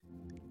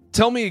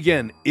tell me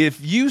again, if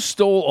you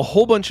stole a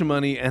whole bunch of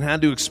money and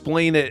had to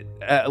explain it,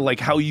 like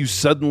how you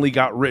suddenly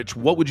got rich,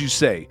 what would you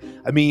say?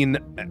 I mean,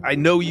 I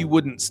know you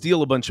wouldn't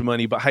steal a bunch of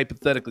money, but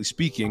hypothetically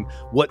speaking,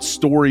 what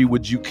story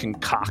would you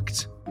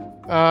concoct?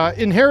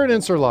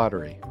 Inheritance or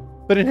lottery.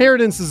 But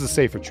inheritance is a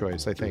safer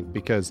choice, I think,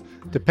 because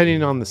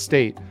depending on the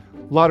state,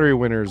 lottery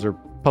winners are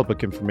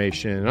public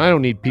information. And I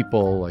don't need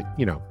people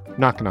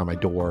knocking on my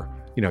door,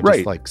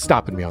 just like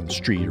stopping me on the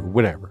street or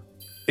whatever.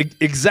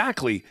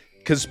 Exactly.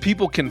 Because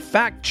people can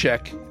fact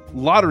check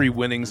lottery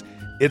winnings.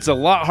 It's a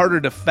lot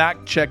harder to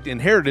fact check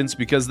inheritance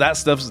because that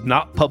stuff's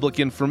not public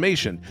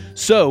information.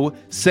 So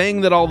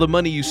saying that all the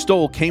money you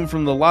stole came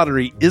from the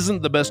lottery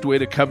isn't the best way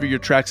to cover your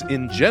tracks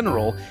in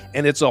general.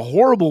 And it's a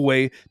horrible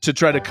way to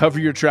try to cover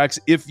your tracks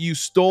if you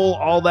stole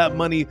all that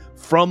money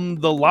from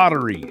the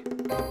lottery.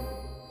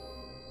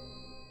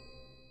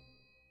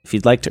 If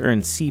you'd like to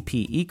earn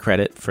CPE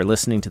credit for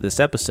listening to this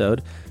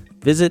episode,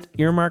 visit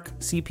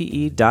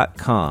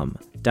earmarkcpe.com.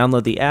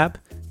 Download the app,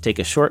 take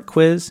a short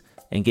quiz,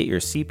 and get your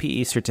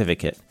CPE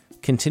certificate.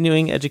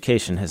 Continuing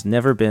education has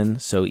never been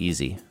so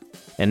easy.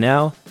 And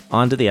now,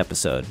 on to the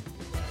episode.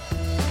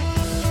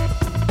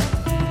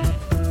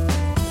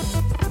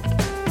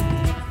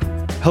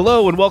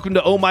 Hello and welcome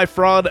to Oh My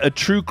Fraud, a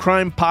true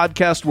crime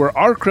podcast where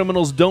our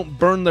criminals don't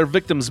burn their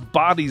victims'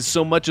 bodies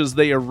so much as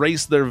they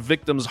erase their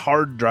victims'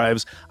 hard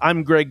drives.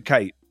 I'm Greg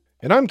Kite.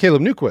 And I'm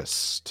Caleb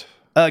Newquist.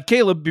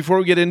 Caleb, before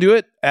we get into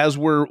it, as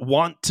we're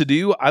wont to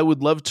do, I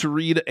would love to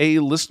read a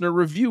listener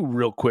review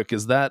real quick.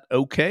 Is that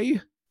okay?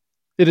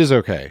 It is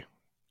okay.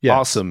 Yes.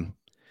 Awesome.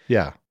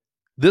 Yeah.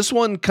 This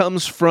one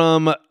comes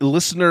from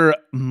listener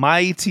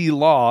Mighty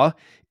Law.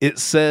 It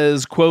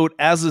says, quote,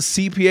 as a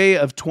CPA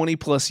of 20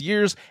 plus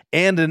years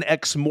and an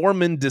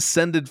ex-Mormon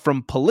descended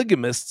from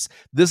polygamists,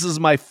 this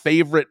is my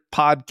favorite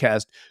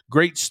podcast.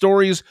 Great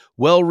stories,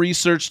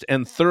 well-researched,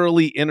 and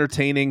thoroughly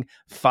entertaining.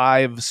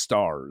 5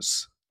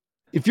 stars.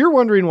 If you're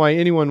wondering why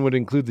anyone would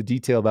include the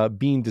detail about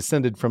being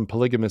descended from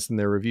polygamists in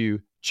their review,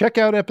 check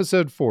out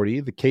episode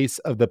 40, The Case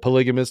of the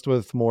Polygamist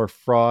with More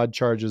Fraud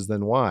Charges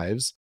Than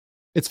Wives.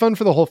 It's fun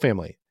for the whole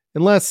family,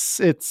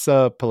 unless it's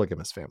a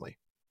polygamous family.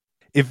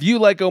 If you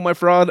like Oh My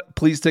Fraud,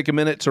 please take a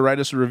minute to write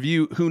us a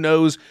review. Who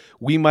knows?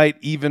 We might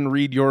even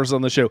read yours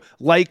on the show.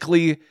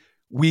 Likely,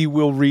 we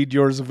will read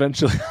yours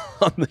eventually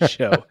on the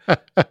show.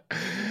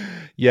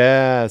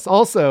 Yes.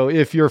 Also,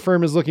 if your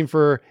firm is looking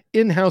for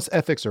in-house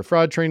ethics or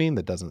fraud training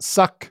that doesn't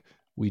suck,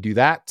 we do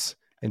that.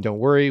 And don't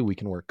worry, we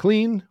can work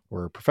clean.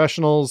 We're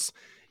professionals.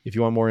 If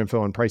you want more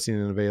info on pricing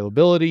and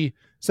availability,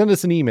 send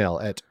us an email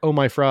at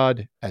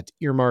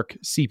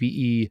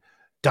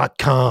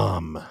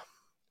ohmyfraud@earmarkcpe.com.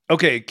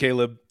 Okay,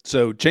 Caleb.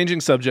 So changing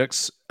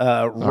subjects.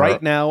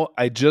 Right now,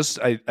 I just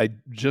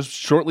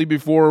shortly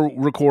before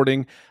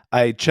recording,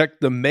 I checked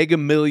the Mega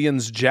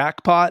Millions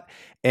jackpot,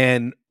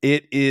 and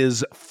it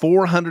is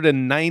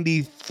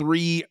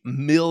 $493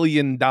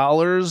 million.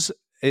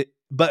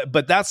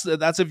 But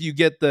that's if you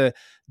get the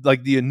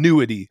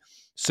annuity.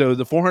 So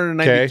the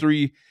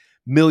 $493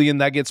 million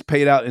that gets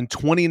paid out in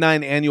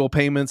 29 annual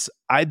payments.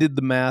 I did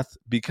the math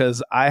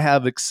because I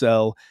have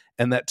Excel,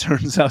 and that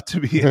turns out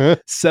to be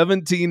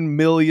 $17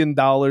 million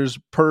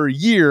per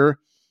year.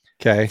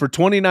 Okay. For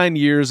 29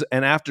 years,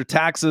 and after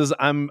taxes,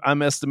 I'm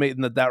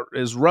estimating that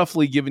is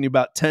roughly giving you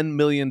about $10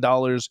 million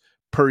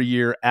per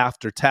year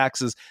after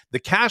taxes. The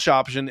cash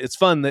option, it's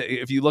fun that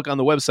if you look on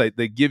the website,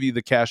 they give you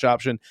the cash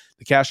option.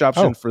 The cash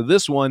option for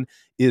this one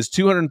is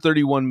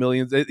 $231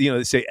 million.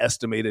 They say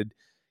estimated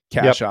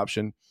cash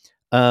option.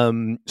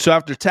 So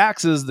after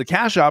taxes, the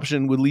cash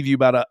option would leave you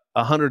about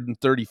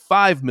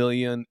 $135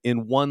 million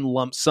in one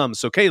lump sum.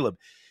 So Caleb,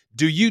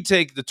 do you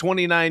take the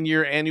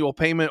 29-year annual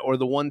payment or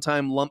the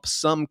one-time lump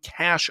sum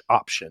cash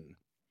option?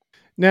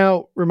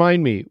 Now,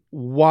 remind me,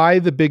 why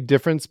the big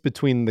difference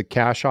between the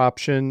cash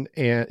option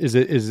and is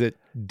it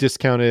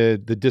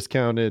discounted? The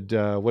discounted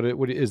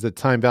what is the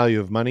time value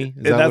of money?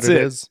 Is that That's what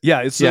it is? Yeah,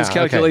 it's those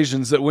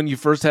calculations that when you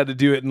first had to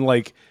do it in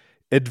like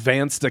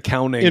advanced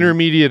accounting,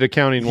 intermediate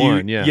accounting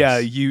one. Yeah, yeah.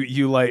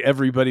 You like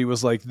everybody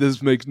was like,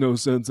 this makes no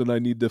sense, and I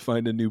need to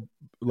find a new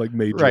like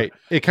major. Right.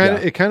 It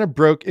kind of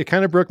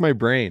broke my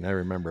brain. I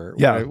remember.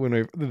 Yeah.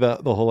 When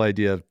the whole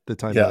idea of the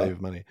time value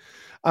of money.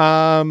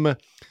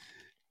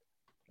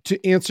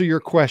 To answer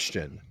your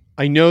question,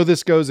 I know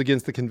this goes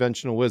against the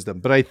conventional wisdom,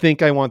 but I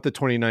think I want the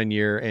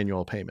 29-year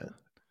annual payment.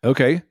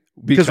 Okay.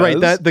 Because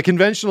that the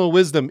conventional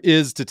wisdom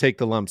is to take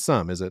the lump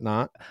sum, is it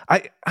not?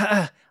 I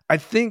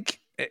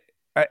think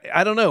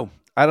I don't know.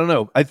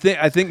 I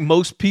think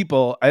most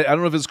people, I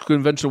don't know if it's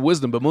conventional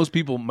wisdom, but most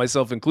people,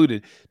 myself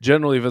included,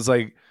 generally, if it's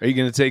like, are you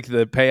going to take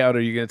the payout or are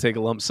you going to take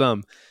a lump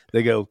sum?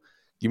 They go,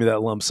 give me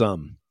that lump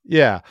sum.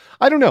 Yeah.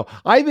 I don't know.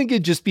 I think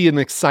it'd just be an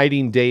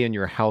exciting day in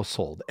your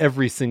household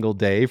every single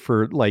day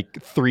for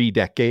like 3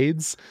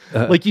 decades.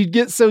 Like you'd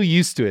get so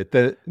used to it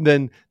that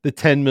then the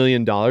 $10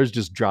 million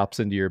just drops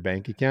into your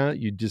bank account.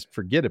 You just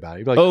forget about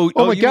it. You're like, oh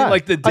my God. Mean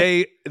like the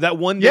day, that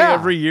one day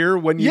every year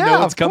when you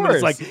know it's coming,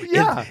 it's like,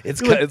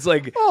 it's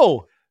like,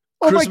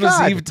 Oh Christmas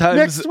my God. Eve times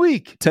next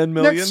week. 10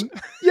 million.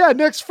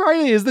 Next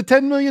Friday is the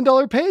 $10 million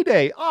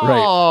payday.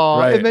 Oh,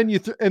 right.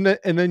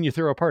 And then you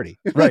throw a party.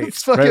 Right.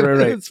 It's fucking,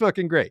 right. It's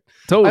fucking great.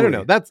 Totally. I don't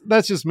know.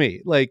 That's just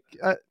me. Like,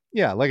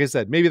 like I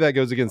said, maybe that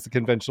goes against the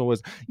conventional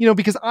wisdom,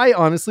 because I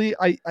honestly,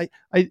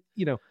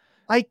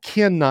 I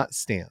cannot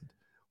stand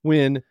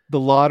when the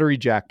lottery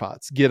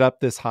jackpots get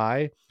up this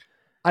high.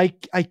 I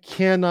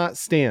cannot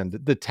stand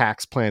the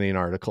tax planning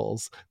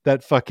articles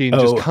that fucking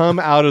just come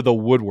out of the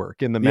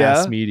woodwork in the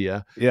mass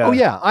media. Yeah. Oh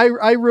yeah.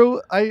 I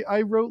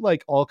wrote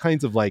like all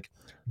kinds of like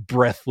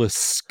breathless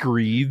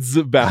screeds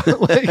about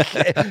like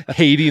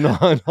hating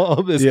on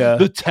all this,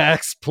 the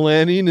tax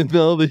planning and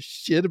all this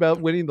shit about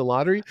winning the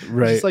lottery.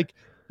 Right. It's just like,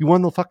 you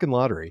won the fucking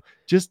lottery.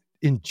 Just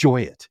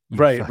enjoy it.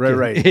 Right.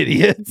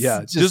 Idiots.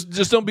 Yeah.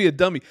 Just don't be a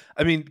dummy.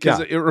 I mean, because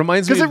it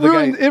reminds me of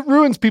it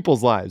ruins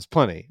people's lives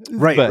plenty.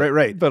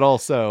 Right. But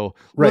also,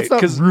 let's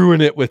not ruin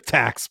it with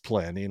tax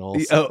planning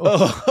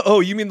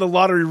also. You mean the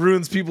lottery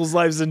ruins people's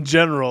lives in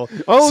general?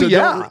 Oh, so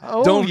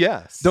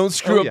yeah. Don't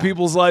screw up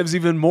people's lives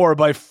even more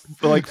by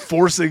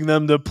forcing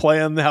them to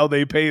plan how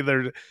they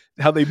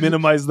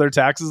minimize their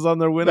taxes on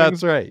their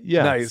winnings. That's right.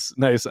 Yeah.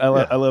 Nice. I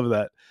love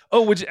that.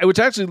 Oh, which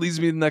actually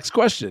leads me to the next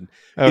question.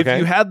 Okay. If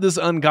you had this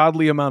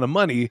ungodly amount of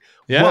money,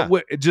 what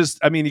would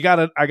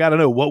I gotta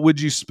know, what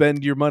would you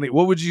spend your money?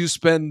 What would you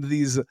spend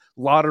these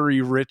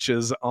lottery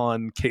riches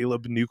on,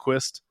 Caleb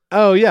Newquist?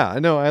 Oh yeah,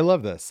 no, I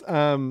love this.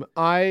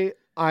 I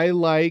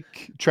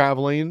like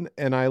traveling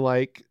and I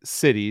like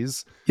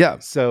cities. Yeah.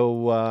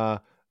 So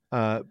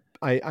I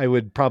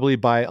would probably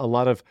buy a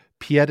lot of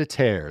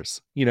pied-à-terres,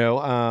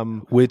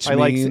 which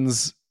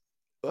means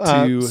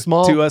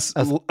to us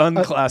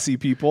unclassy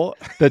people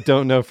that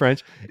don't know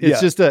French.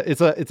 It's just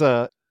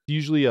it's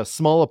usually a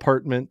small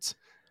apartment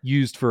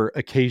used for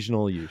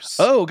occasional use.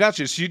 Oh,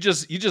 gotcha. So you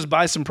just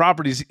buy some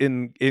properties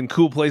in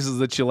cool places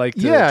that you like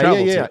to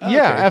travel to. Oh,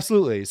 yeah,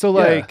 absolutely. So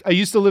like I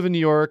used to live in New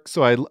York,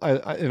 so I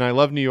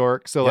love New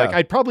York. So like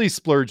I'd probably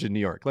splurge in New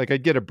York. Like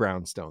I'd get a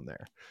brownstone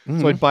there.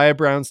 So I'd buy a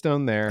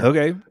brownstone there.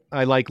 Okay.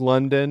 I like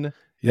London.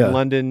 Yeah. In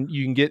London,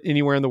 you can get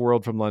anywhere in the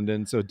world from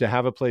London, so to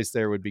have a place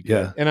there would be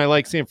good. Yeah. And I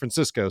like San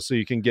Francisco, so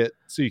you can get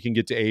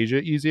to Asia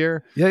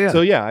easier. Yeah.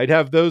 So yeah, I'd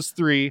have those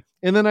three,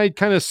 and then I'd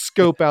kind of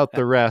scope out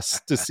the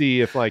rest to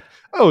see if like,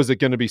 is it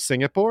going to be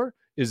Singapore?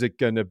 Is it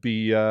going to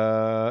be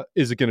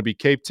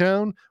Cape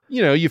Town?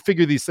 You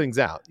figure these things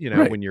out,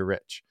 when you're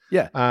rich.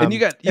 Yeah. And you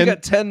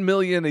got 10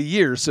 million a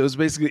year. So it's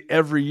basically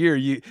every year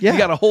you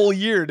got a whole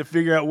year to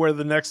figure out where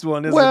the next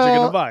one is that you're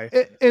going to buy.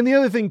 And the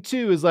other thing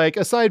too is like,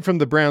 aside from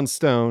the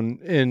brownstone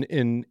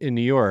in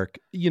New York,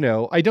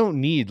 I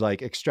don't need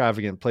like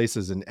extravagant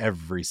places in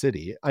every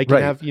city. I can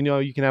have,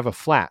 you can have a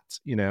flat,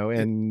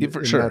 and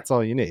that's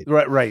all you need.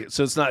 Right.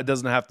 So it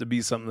doesn't have to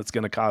be something that's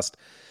going to cost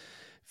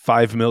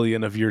 5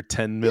 million of your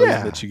 10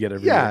 million that you get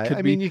every year. Yeah,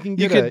 I mean, you can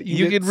get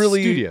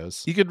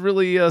studios. You could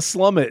really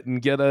slum it and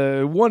get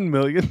a 1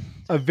 million.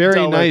 A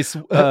very nice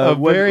studio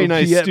for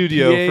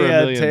 $1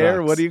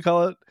 million. What do you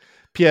call it?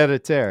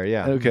 Pied-à-terre.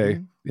 Yeah.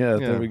 Okay. Yeah.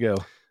 There we go.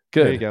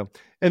 Good. There you go.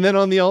 And then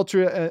on the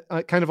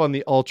kind of on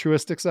the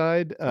altruistic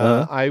side,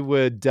 I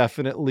would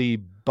definitely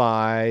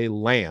buy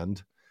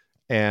land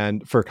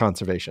and for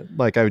conservation.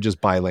 Like I would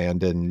just buy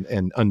land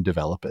and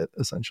undevelop it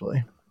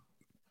essentially.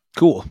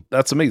 Cool.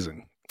 That's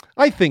amazing.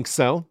 I think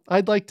so.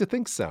 I'd like to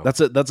think so. That's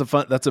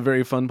a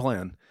very fun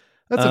plan.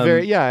 That's a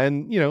very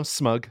and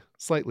smug,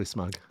 slightly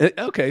smug.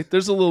 Okay,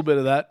 there's a little bit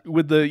of that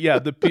with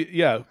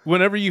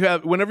whenever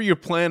your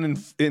plan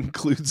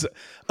includes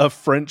a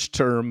French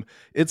term,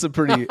 it's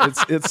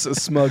a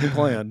smug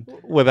plan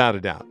without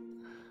a doubt.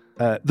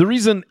 The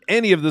reason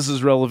any of this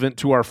is relevant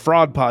to our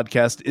fraud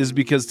podcast is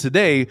because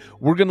today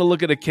we're going to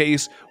look at a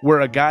case where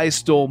a guy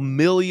stole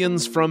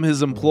millions from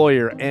his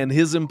employer, and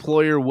his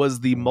employer was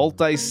the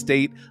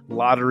Multi-State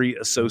Lottery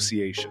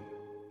Association.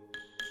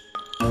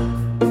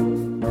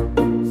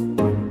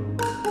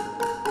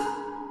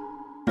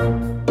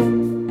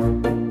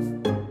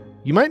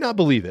 You might not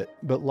believe it,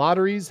 but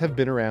lotteries have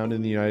been around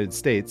in the United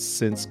States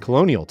since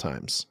colonial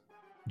times.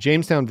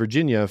 Jamestown,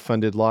 Virginia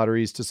funded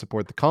lotteries to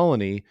support the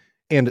colony,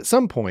 and at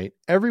some point,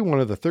 every one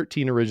of the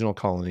 13 original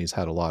colonies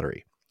had a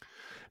lottery.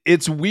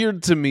 It's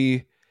weird to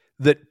me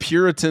that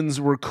Puritans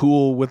were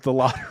cool with the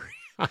lottery.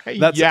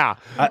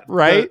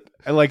 Right?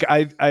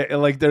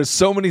 There's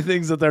so many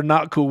things that they're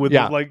not cool with.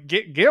 Like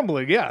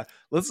gambling. Yeah.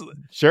 Let's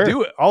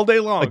do it all day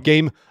long. A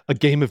game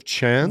of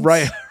chance.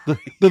 Right.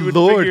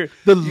 The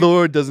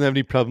Lord doesn't have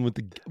any problem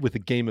with a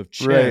game of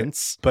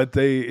chance. Right. But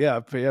they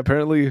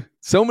apparently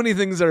so many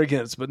things are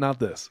against, but not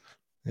this.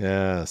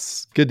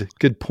 Yes.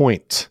 Good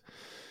point.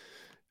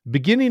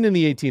 Beginning in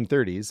the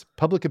 1830s,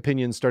 public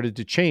opinion started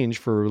to change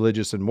for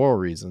religious and moral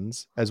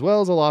reasons, as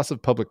well as a loss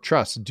of public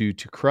trust due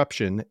to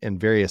corruption and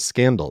various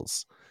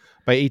scandals.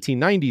 By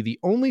 1890, the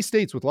only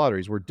states with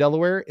lotteries were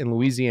Delaware and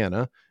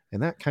Louisiana,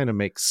 and that kind of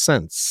makes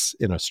sense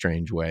in a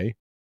strange way.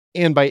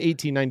 And by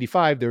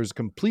 1895, there was a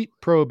complete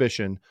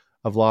prohibition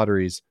of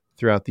lotteries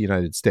throughout the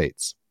United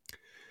States.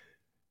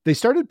 They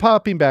started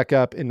popping back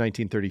up in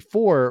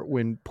 1934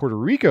 when Puerto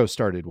Rico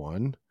started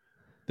one,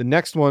 The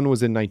next one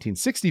was in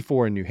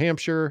 1964 in New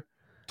Hampshire.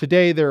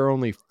 Today, there are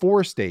only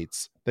 4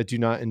 states that do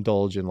not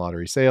indulge in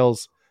lottery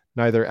sales.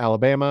 Neither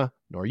Alabama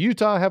nor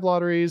Utah have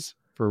lotteries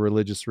for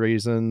religious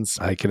reasons.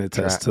 I can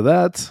attest to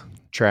that.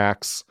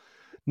 Tracks.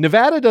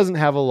 Nevada doesn't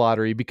have a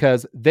lottery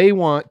because they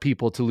want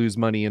people to lose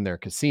money in their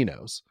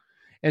casinos.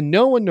 And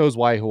no one knows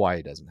why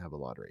Hawaii doesn't have a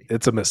lottery.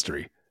 It's a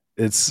mystery.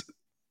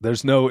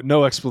 There's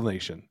no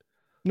explanation.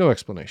 No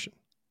explanation.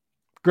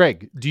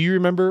 Greg, do you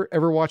remember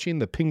ever watching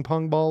the ping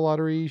pong ball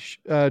lottery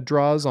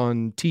draws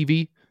on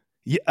TV?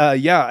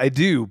 Yeah, I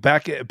do.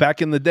 Back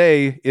in the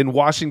day in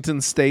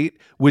Washington State,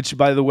 which,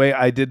 by the way,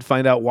 I did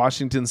find out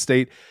Washington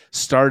State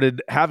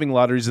started having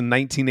lotteries in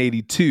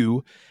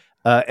 1982.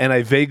 And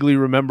I vaguely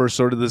remember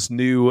sort of this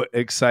new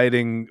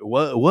exciting,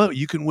 what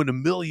you can win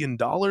 $1 million.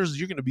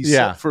 You're going to be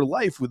set for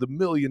life with $1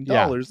 million.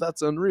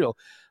 That's unreal.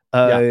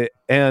 They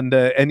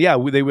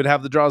would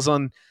have the draws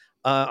on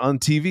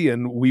TV,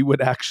 and we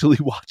would actually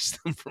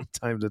watch them from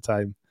time to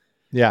time.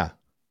 Yeah.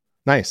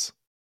 Nice.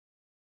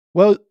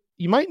 Well,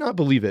 you might not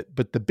believe it,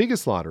 but the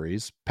biggest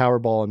lotteries,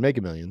 Powerball and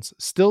Mega Millions,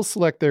 still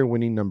select their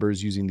winning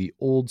numbers using the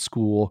old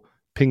school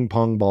ping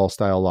pong ball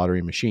style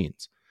lottery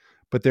machines.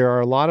 But there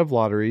are a lot of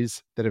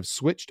lotteries that have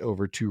switched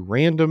over to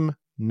random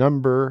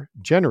number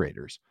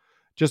generators.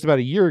 Just about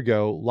a year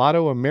ago,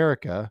 Lotto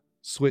America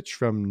switched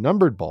from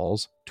numbered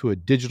balls to a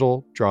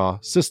digital draw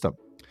system.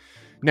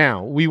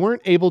 Now, we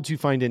weren't able to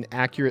find an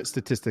accurate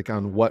statistic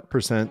on what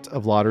 %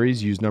 of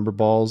lotteries use number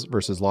balls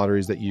versus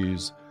lotteries that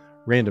use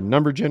random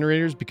number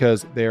generators,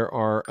 because there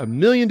are a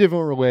million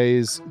different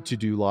ways to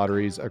do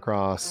lotteries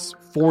across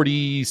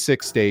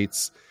 46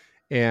 states,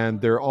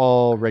 and they're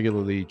all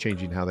regularly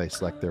changing how they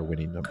select their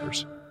winning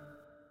numbers.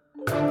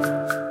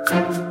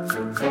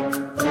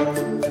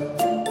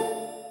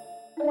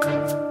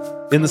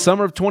 In the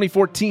summer of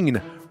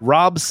 2014,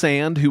 Rob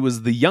Sand, who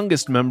was the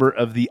youngest member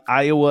of the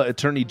Iowa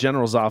Attorney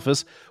General's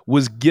office,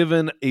 was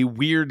given a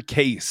weird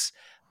case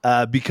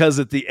because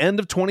at the end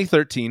of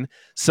 2013,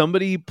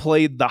 somebody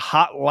played the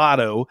hot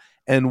lotto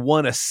and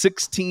won a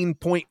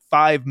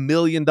 $16.5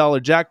 million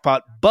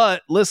jackpot.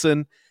 But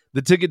listen,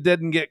 the ticket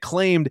didn't get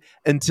claimed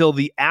until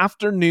the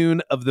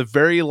afternoon of the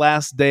very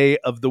last day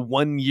of the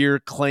 1-year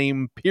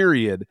claim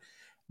period.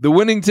 The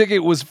winning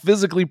ticket was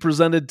physically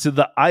presented to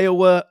the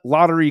Iowa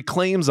Lottery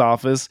Claims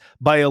Office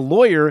by a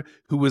lawyer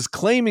who was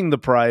claiming the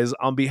prize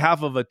on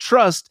behalf of a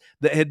trust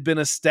that had been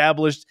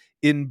established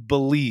in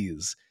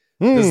Belize.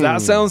 Does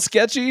that sound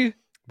sketchy?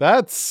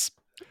 That's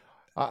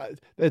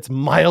it's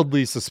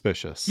mildly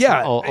suspicious.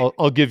 Yeah,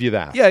 I'll give you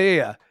that.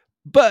 Yeah.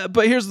 But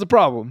here's the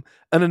problem.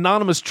 An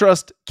anonymous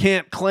trust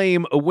can't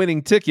claim a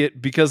winning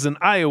ticket because in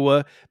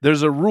Iowa,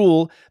 there's a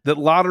rule that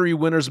lottery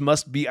winners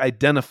must be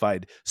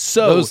identified.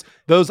 So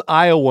those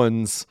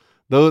Iowans,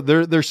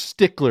 they're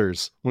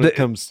sticklers when it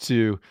comes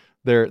to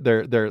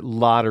their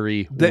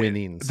lottery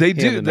winnings. They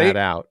do that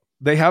out.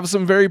 They have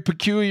some very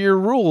peculiar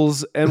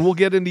rules, and we'll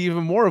get into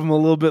even more of them a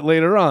little bit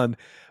later on.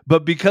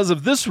 But because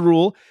of this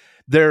rule,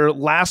 their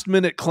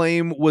last-minute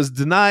claim was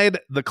denied,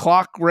 the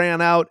clock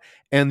ran out,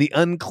 and the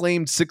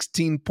unclaimed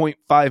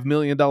 $16.5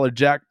 million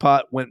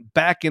jackpot went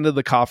back into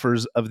the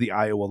coffers of the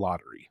Iowa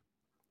lottery.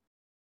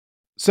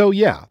 So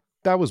yeah,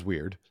 that was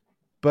weird.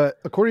 But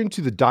according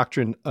to the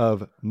doctrine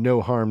of no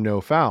harm,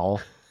 no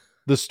foul,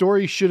 the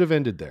story should have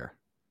ended there.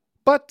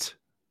 But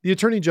the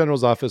Attorney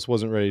General's office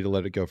wasn't ready to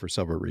let it go for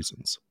several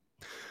reasons.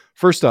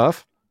 First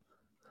off,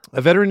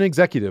 a veteran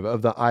executive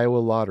of the Iowa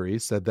lottery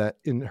said that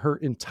in her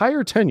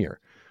entire tenure,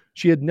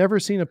 she had never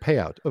seen a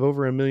payout of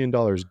over $1 million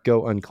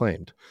go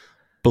unclaimed.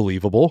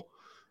 Believable.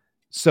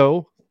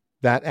 So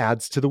that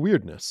adds to the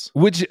weirdness.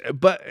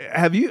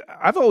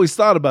 I've always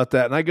thought about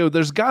that, and I go,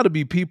 there's got to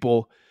be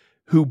people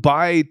who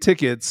buy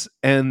tickets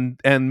and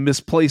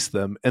misplace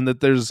them, and that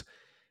there's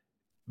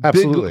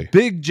absolutely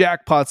big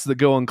jackpots that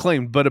go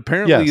unclaimed. But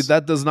apparently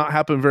that does not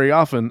happen very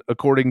often,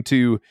 according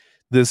to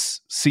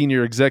this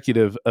senior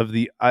executive of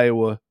the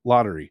Iowa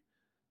lottery.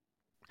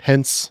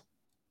 Hence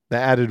the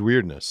added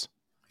weirdness.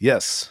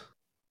 Yes.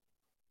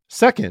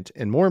 Second,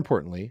 and more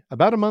importantly,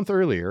 about a month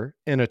earlier,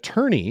 an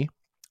attorney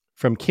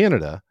from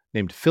Canada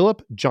named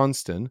Philip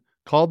Johnston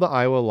called the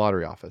Iowa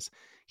lottery office.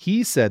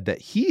 He said that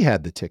he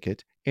had the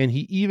ticket, and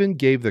he even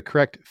gave the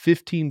correct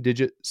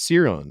 15-digit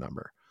serial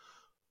number.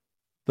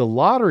 The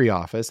lottery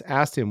office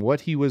asked him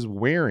what he was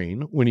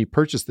wearing when he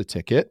purchased the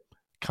ticket.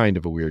 Kind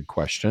of a weird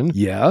question.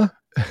 Yeah.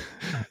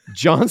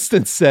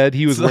 Johnston said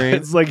he was wearing...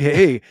 It's like,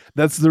 hey,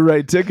 that's the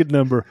right ticket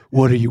number.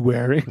 What are you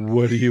wearing?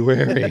 What are you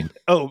wearing?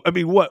 Oh, I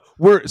mean, what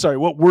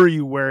were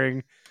you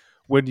wearing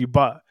when you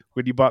bought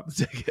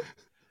the ticket?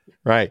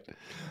 Right.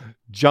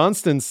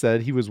 Johnston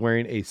said he was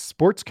wearing a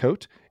sports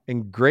coat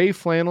and gray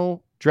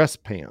flannel dress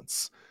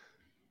pants.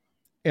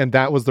 And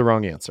that was the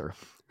wrong answer.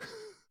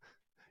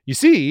 You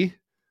see,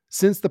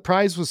 since the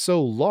prize was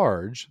so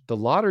large, the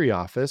lottery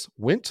office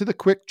went to the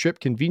Quick Trip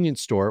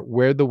convenience store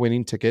where the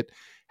winning ticket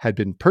had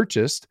been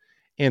purchased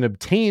and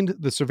obtained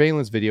the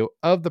surveillance video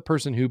of the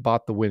person who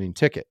bought the winning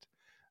ticket.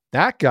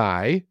 That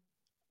guy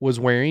was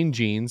wearing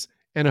jeans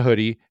and a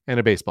hoodie and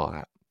a baseball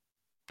hat.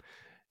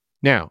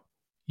 Now,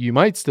 You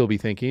might still be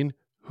thinking,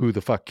 who the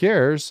fuck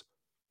cares?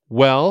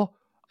 Well,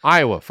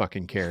 Iowa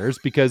fucking cares,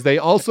 because they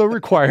also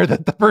require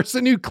that the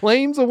person who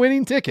claims a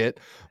winning ticket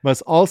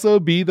must also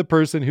be the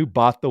person who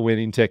bought the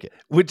winning ticket.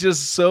 Which is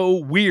so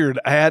weird.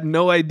 I had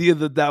no idea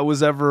that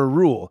was ever a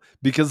rule,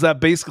 because that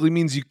basically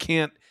means you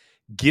can't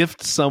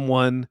gift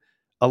someone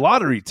a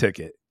lottery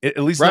ticket, at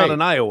least not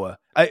in Iowa.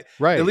 At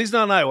least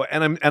not in Iowa.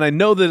 And I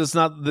know that it's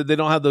not that they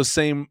don't have those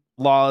same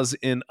laws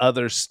in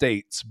other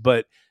states,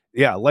 but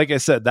yeah, like I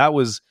said,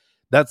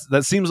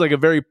 that seems like a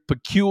very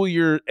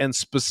peculiar and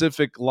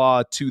specific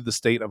law to the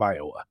state of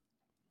Iowa.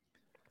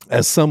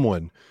 As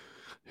someone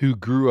who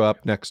grew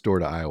up next door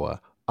to Iowa,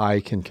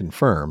 I can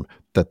confirm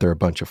that they're a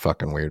bunch of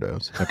fucking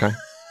weirdos. Okay.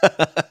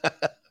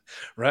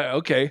 Right.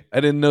 Okay. I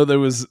didn't know there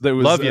was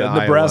Love you,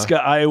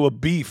 Nebraska-Iowa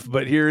beef,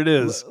 but here it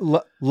is.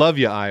 Love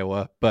you,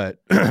 Iowa, but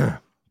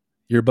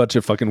you're a bunch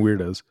of fucking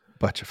weirdos.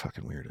 Bunch of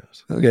fucking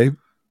weirdos. Okay.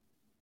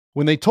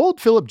 When they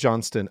told Philip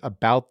Johnston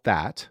about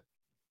that,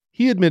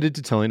 he admitted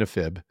to telling a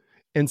fib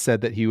and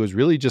said that he was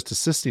really just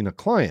assisting a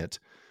client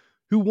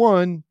who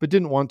won but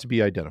didn't want to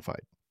be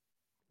identified.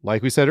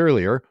 Like we said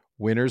earlier,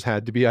 winners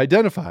had to be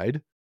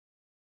identified.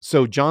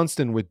 So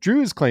Johnston withdrew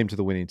his claim to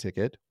the winning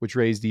ticket, which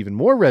raised even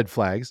more red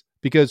flags,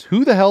 because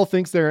who the hell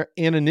thinks their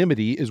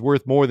anonymity is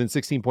worth more than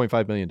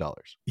 $16.5 million?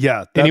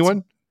 Yeah.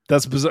 Anyone?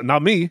 That's bizarre.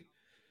 Not me.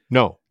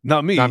 No.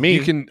 Not me. Not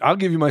me. I'll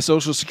give you my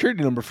social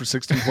security number for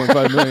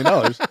 $16.5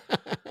 million.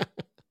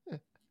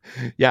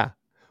 Yeah.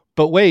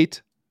 But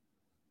wait,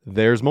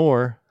 there's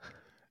more.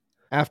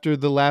 After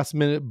the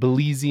last-minute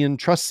Belizean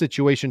trust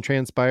situation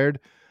transpired,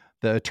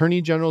 the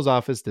Attorney General's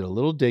office did a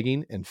little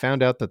digging and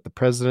found out that the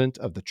president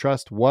of the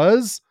trust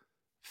was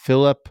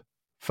Philip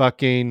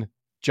fucking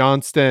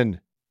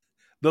Johnston.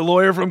 The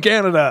lawyer from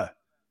Canada.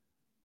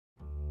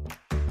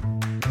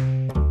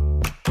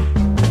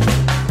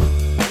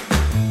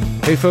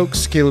 Hey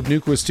folks, Caleb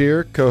Newquist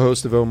here,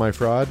 co-host of Oh My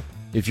Fraud.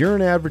 If you're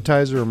an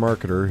advertiser or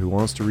marketer who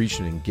wants to reach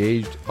an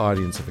engaged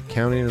audience of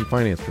accounting and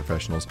finance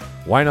professionals,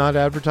 why not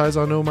advertise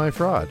on Oh My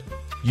Fraud?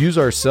 Use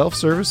our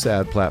self-service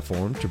ad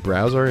platform to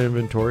browse our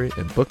inventory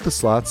and book the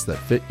slots that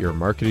fit your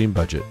marketing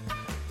budget.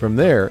 From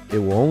there, it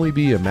will only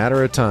be a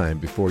matter of time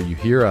before you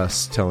hear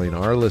us telling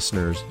our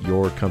listeners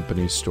your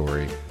company's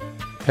story.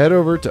 Head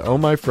over to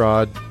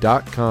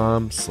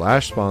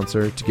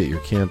ohmyfraud.com/sponsor to get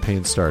your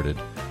campaign started.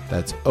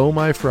 That's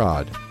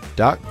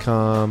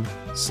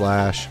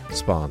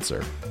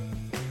ohmyfraud.com/sponsor.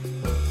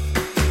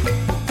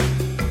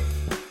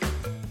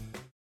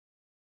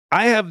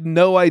 I have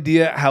no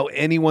idea how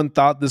anyone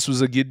thought this was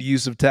a good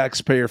use of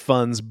taxpayer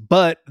funds,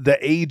 but the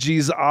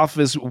AG's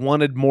office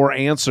wanted more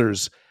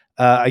answers.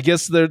 I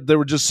guess there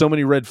were just so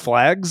many red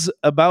flags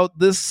about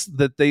this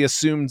that they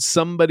assumed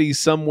somebody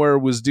somewhere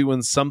was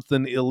doing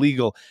something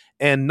illegal.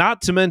 And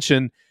not to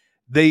mention,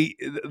 the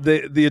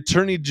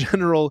Attorney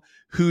General,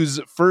 whose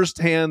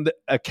firsthand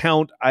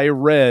account I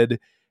read,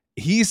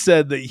 he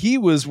said that he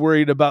was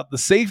worried about the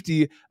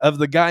safety of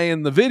the guy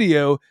in the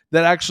video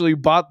that actually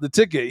bought the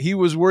ticket. He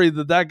was worried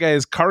that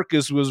guy's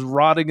carcass was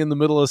rotting in the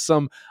middle of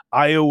some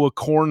Iowa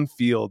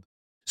cornfield.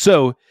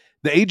 So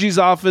the AG's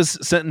office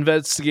sent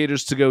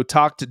investigators to go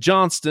talk to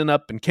Johnston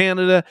up in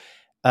Canada.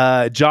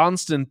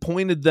 Johnston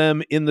pointed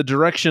them in the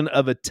direction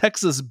of a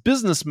Texas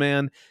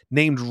businessman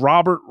named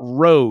Robert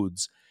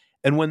Rhodes.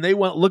 And when they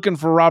went looking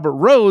for Robert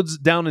Rhodes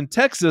down in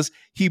Texas,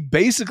 he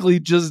basically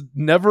just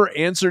never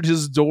answered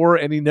his door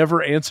and he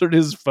never answered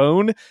his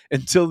phone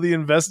until the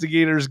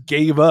investigators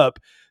gave up.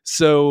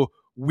 So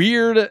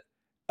weird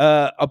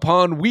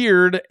upon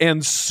weird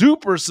and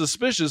super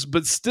suspicious,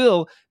 but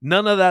still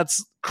none of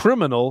that's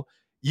criminal.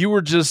 You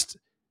were just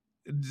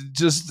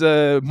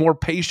more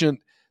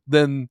patient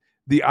than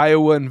the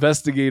Iowa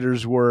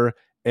investigators were.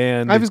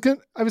 And I was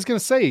gonna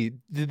say,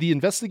 did the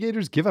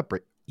investigators give up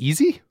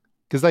easy?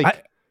 Because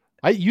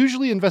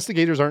usually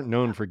investigators aren't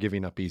known for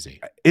giving up easy.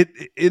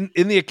 In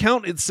the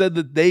account, it said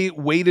that they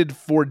waited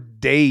for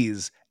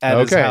days at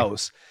his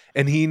house,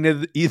 and he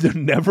either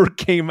never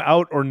came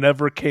out or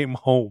never came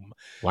home.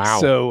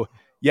 Wow. So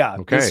yeah,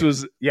 this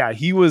was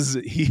he was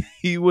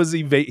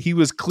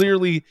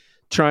clearly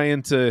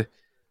trying to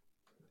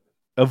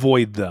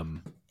avoid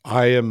them.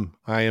 I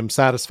am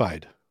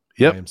satisfied.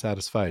 Yep. I am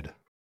satisfied.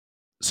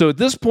 So at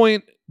this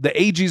point, the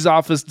AG's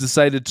office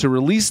decided to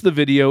release the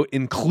video,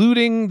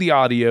 including the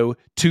audio,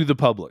 to the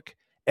public.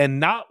 And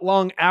not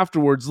long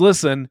afterwards,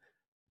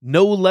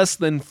 no less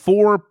than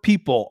 4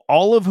 people,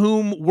 all of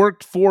whom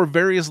worked for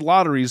various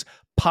lotteries,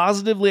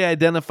 positively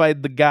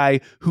identified the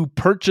guy who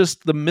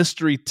purchased the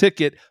mystery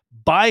ticket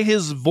by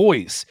his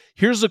voice.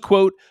 Here's a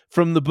quote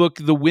from the book,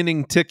 The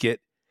Winning Ticket.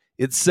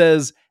 It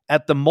says,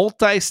 "At the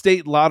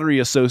Multi-State Lottery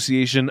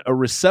Association, a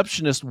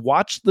receptionist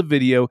watched the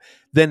video,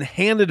 then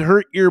handed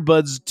her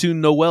earbuds to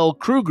Noelle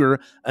Kruger,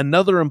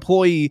 another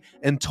employee,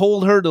 and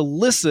told her to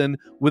listen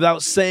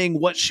without saying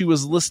what she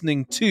was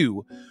listening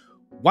to.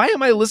 'Why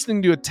am I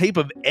listening to a tape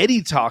of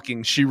Eddie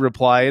talking?' she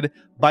replied.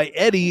 By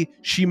Eddie,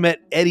 she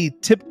meant Eddie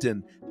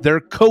Tipton, their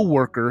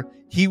co-worker.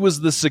 He was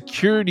the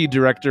security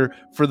director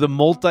for the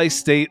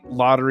Multi-State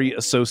Lottery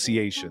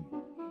Association."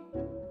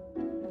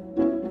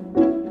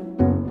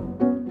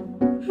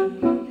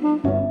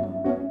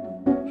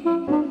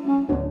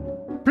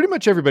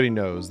 much everybody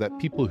knows that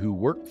people who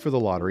work for the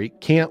lottery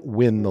can't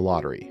win the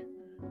lottery.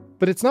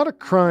 But it's not a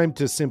crime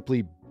to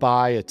simply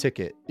buy a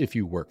ticket if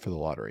you work for the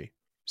lottery.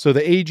 So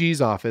the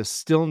AG's office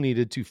still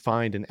needed to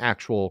find an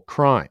actual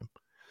crime.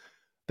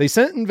 They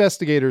sent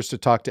investigators to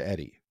talk to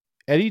Eddie.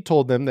 Eddie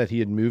told them that he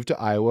had moved to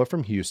Iowa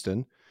from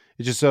Houston.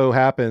 It just so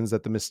happens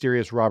that the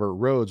mysterious Robert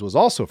Rhodes was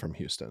also from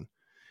Houston.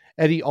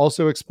 Eddie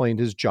also explained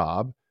his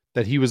job,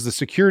 that he was the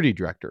security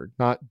director,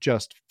 not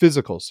just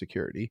physical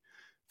security.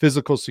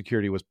 Physical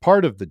security was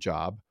part of the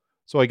job.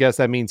 So I guess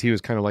that means he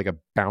was kind of like a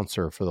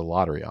bouncer for the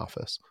lottery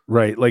office.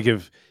 Right. Like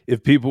if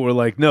people were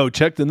like, no,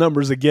 check the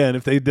numbers again.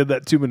 If they did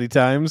that too many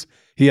times,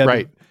 he had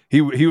right.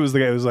 He was the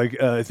guy who was like,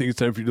 I think it's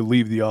time for you to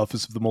leave the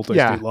office of the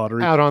multi-state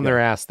lottery. Out on their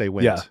ass they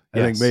went. Yeah, I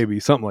think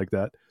maybe something like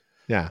that.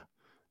 Yeah.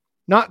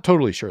 Not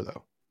totally sure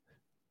though.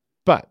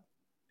 But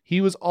he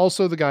was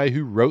also the guy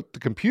who wrote the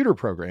computer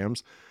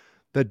programs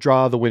that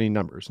draw the winning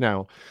numbers.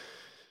 Now,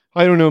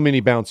 I don't know many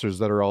bouncers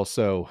that are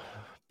also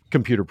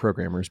computer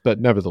programmers,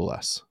 but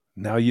nevertheless.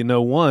 Now you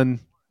know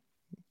one.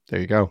 There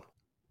you go.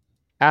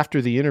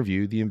 After the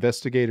interview, the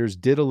investigators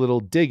did a little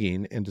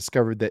digging and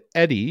discovered that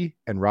Eddie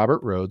and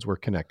Robert Rhodes were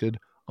connected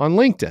on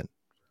LinkedIn,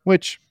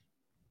 which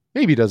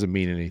maybe doesn't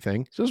mean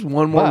anything. Just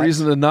one more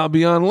reason to not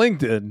be on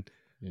LinkedIn.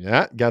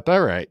 Yeah, got that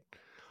right.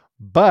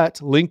 But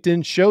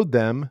LinkedIn showed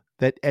them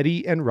that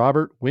Eddie and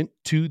Robert went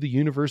to the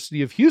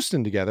University of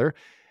Houston together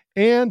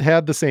and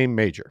had the same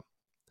major.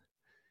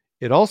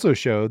 It also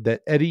showed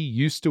that Eddie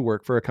used to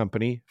work for a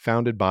company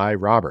founded by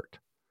Robert.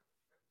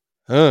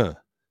 Yeah.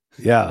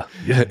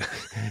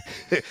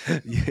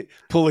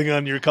 Pulling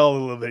on your collar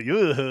a little bit.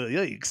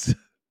 Yikes.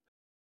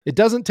 It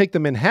doesn't take the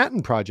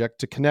Manhattan Project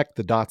to connect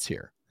the dots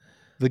here.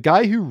 The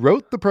guy who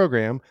wrote the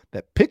program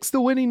that picks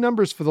the winning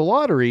numbers for the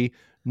lottery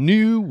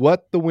knew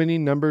what the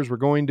winning numbers were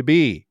going to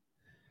be.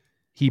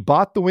 He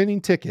bought the winning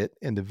ticket,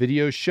 and the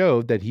video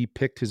showed that he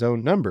picked his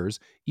own numbers,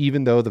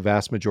 even though the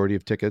vast majority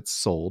of tickets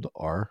sold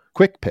are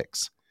quick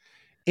picks.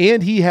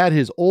 And he had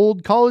his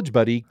old college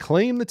buddy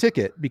claim the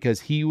ticket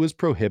because he was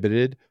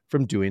prohibited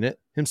from doing it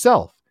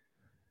himself.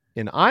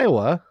 In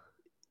Iowa,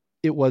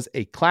 it was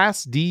a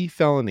Class D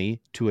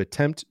felony to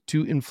attempt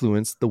to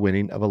influence the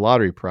winning of a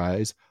lottery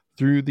prize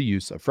through the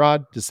use of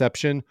fraud,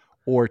 deception,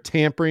 or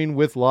tampering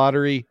with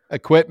lottery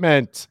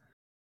equipment.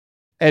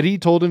 Eddie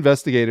told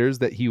investigators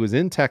that he was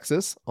in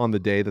Texas on the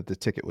day that the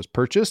ticket was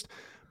purchased,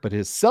 but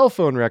his cell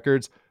phone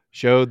records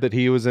showed that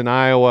he was in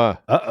Iowa.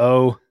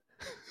 Uh-oh.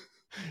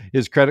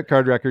 His credit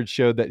card records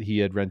showed that he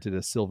had rented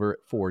a silver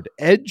Ford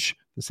Edge,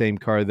 the same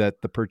car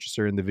that the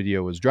purchaser in the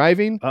video was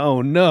driving.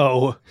 Oh,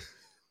 no.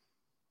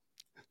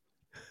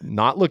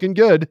 Not looking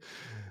good.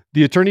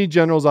 The Attorney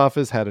General's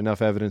office had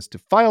enough evidence to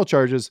file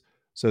charges,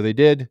 so they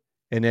did,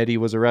 and Eddie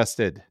was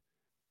arrested.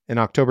 In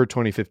October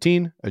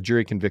 2015, a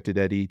jury convicted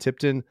Eddie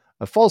Tipton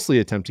of falsely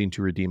attempting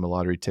to redeem a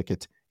lottery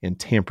ticket and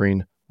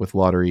tampering with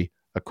lottery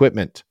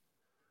equipment.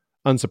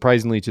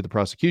 Unsurprisingly to the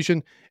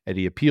prosecution,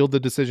 Eddie appealed the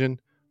decision,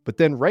 but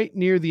then right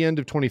near the end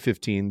of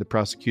 2015, the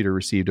prosecutor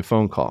received a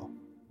phone call.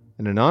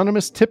 An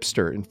anonymous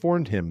tipster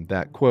informed him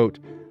that, quote,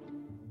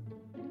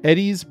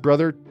 Eddie's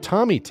brother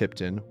Tommy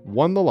Tipton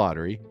won the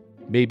lottery,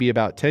 maybe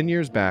about 10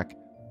 years back,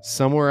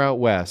 somewhere out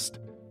west,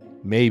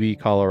 maybe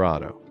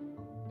Colorado.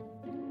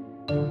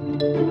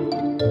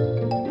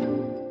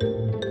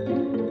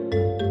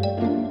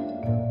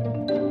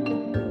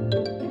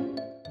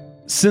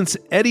 Since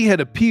Eddie had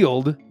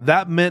appealed,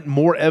 that meant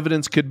more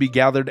evidence could be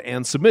gathered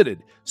and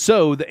submitted.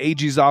 So the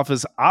AG's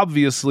office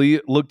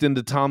obviously looked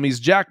into Tommy's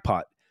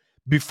jackpot.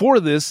 Before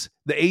this,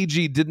 the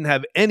AG didn't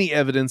have any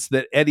evidence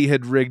that Eddie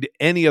had rigged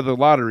any other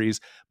lotteries,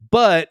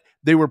 but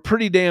they were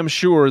pretty damn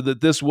sure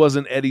that this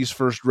wasn't Eddie's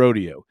first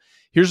rodeo.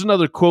 Here's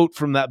another quote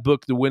from that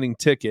book, The Winning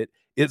Ticket.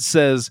 It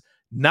says,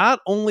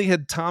 not only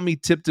had Tommy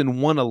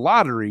Tipton won a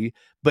lottery,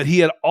 but he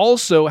had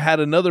also had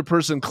another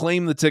person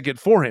claim the ticket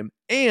for him.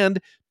 And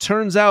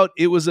turns out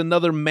it was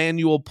another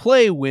manual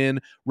play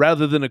win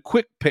rather than a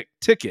quick pick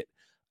ticket.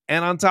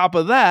 And on top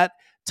of that,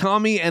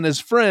 Tommy and his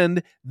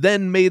friend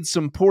then made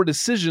some poor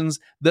decisions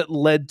that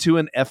led to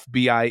an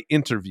FBI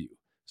interview.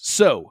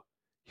 So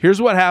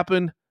here's what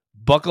happened.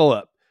 Buckle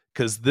up,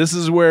 because this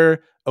is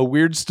where a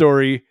weird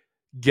story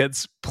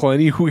gets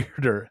plenty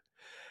weirder.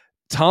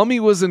 Tommy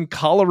was in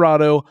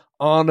Colorado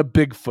on a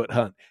Bigfoot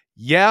hunt.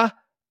 Yeah,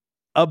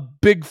 a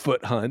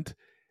Bigfoot hunt,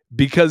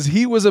 because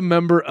he was a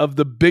member of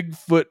the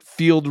Bigfoot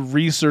Field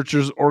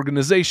Researchers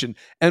Organization.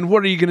 And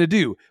what are you going to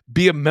do?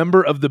 Be a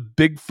member of the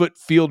Bigfoot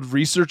Field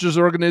Researchers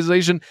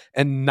Organization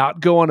and not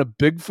go on a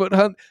Bigfoot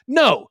hunt?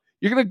 No,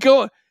 you're going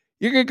to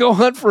go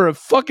hunt for a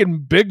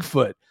fucking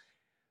Bigfoot.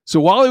 So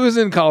while he was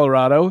in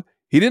Colorado,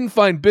 he didn't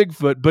find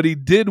Bigfoot, but he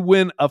did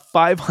win a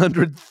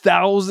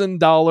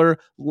 $500,000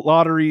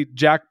 lottery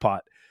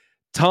jackpot.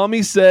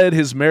 Tommy said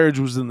his marriage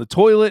was in the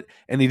toilet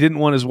and he didn't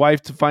want his wife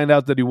to find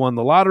out that he won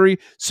the lottery,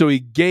 so he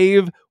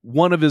gave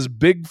one of his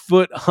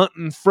Bigfoot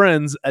hunting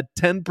friends a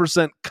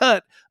 10%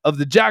 cut of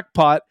the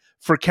jackpot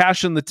for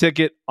cashing the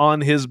ticket on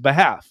his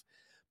behalf.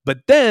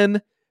 But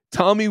then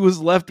Tommy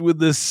was left with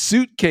this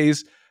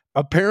suitcase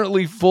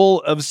apparently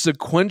full of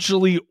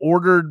sequentially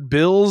ordered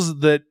bills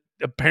that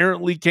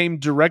apparently came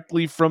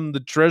directly from the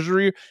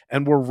Treasury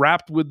and were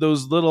wrapped with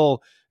those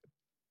little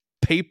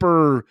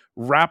paper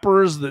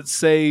wrappers that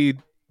say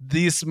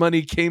this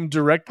money came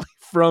directly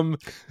from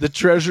the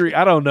Treasury.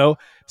 I don't know,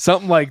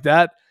 something like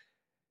that.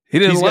 He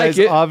didn't these like guys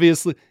it.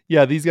 Obviously,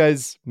 yeah, these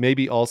guys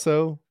maybe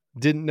also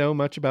didn't know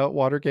much about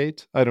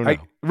Watergate. I don't know.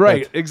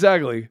 Right,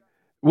 exactly.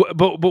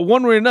 But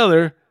one way or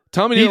another,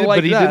 Tommy didn't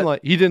like that.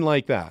 He didn't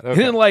like that. Okay. He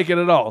didn't like it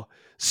at all.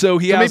 So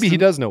maybe he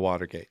does know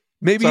Watergate.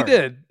 Maybe he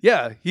did.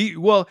 Yeah.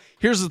 Well,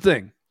 here's the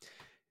thing.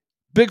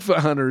 Bigfoot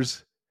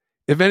hunters,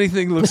 if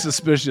anything looks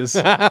suspicious,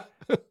 they're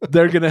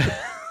going to,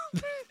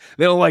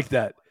 they don't like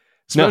that.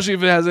 Especially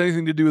if it has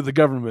anything to do with the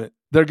government.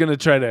 They're going to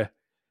try to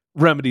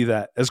remedy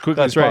that as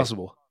quickly as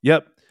possible.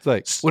 Yep. It's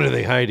like, what are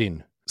they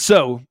hiding?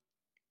 So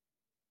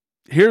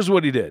here's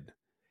what he did.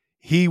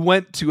 He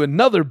went to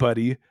another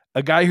buddy,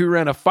 a guy who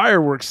ran a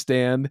fireworks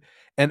stand,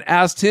 and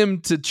asked him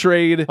to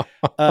trade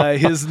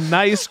his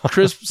nice,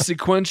 crisp,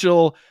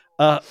 sequential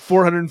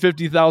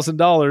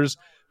 $450,000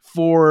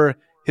 for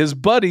his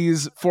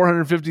buddy's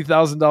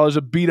 $450,000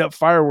 of beat up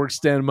fireworks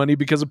stand money,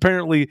 because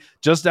apparently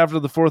just after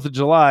the 4th of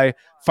July,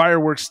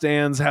 fireworks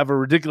stands have a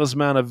ridiculous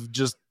amount of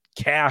just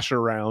cash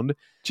around.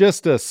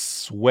 Just a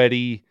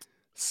sweaty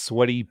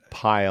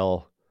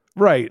pile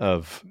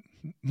of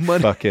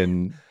money,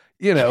 fucking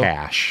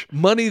cash.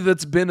 Money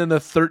that's been in a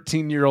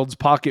 13-year-old's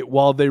pocket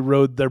while they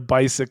rode their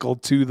bicycle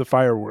to the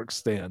fireworks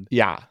stand.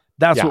 Yeah.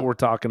 That's what we're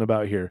talking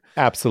about here.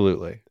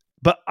 Absolutely.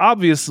 But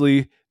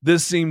obviously,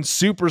 this seemed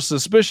super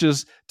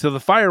suspicious to the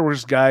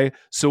fireworks guy.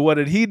 So what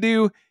did he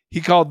do?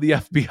 He called the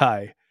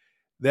FBI.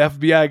 The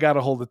FBI got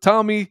a hold of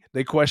Tommy.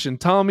 They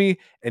questioned Tommy,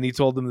 and he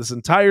told them this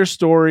entire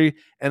story.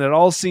 And it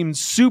all seemed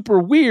super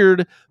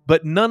weird,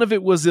 but none of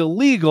it was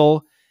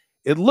illegal.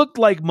 It looked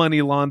like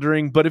money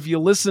laundering, but if you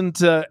listen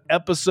to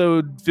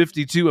episode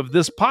 52 of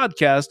this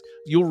podcast,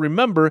 you'll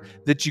remember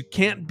that you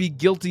can't be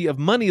guilty of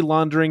money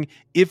laundering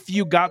if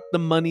you got the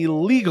money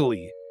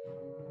legally.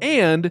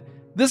 And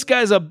this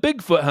guy's a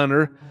Bigfoot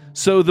hunter,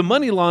 so the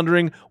money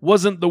laundering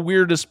wasn't the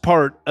weirdest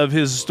part of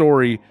his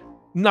story,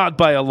 not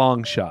by a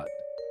long shot.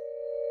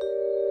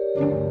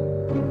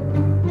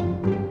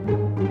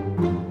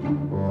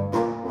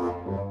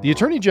 The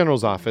Attorney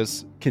General's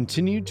office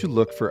continued to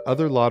look for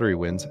other lottery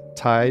wins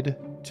tied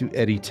to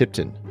Eddie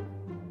Tipton.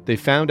 They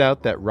found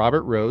out that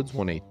Robert Rhodes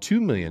won a $2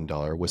 million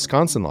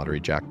Wisconsin lottery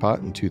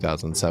jackpot in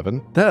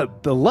 2007.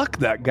 The luck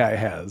that guy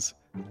has.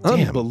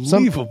 Damn,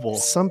 unbelievable.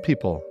 Some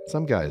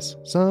guys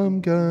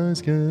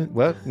can.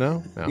 What?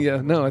 No?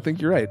 Yeah, no, I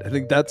think you're right. I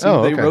think that's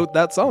who they wrote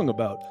that song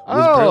about. It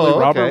was apparently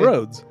Robert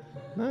Rhodes.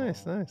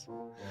 Nice.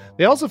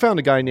 They also found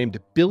a guy named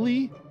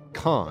Billy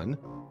Kahn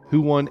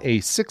who won a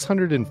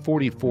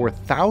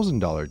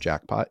 $644,000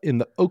 jackpot in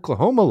the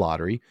Oklahoma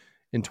lottery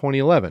in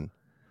 2011.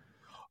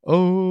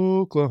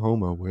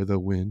 Oklahoma, where the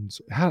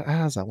winds... How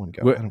does that one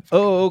go?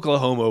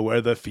 Oklahoma,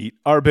 where the feet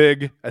are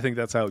big. I think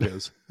that's how it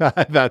goes.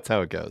 That's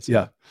how it goes.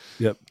 Yeah.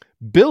 Yep.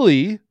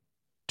 Billy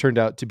turned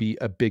out to be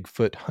a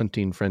Bigfoot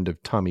hunting friend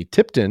of Tommy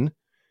Tipton,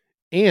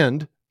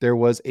 and there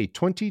was a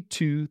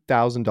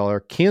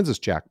 $22,000 Kansas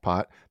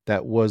jackpot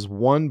that was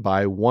won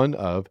by one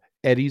of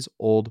Eddie's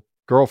old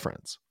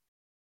girlfriends.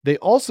 They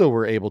also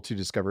were able to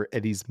discover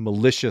Eddie's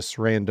malicious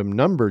random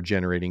number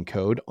generating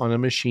code on a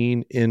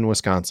machine in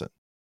Wisconsin.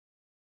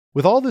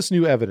 With all this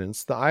new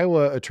evidence, the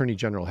Iowa Attorney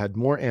General had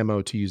more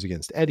ammo to use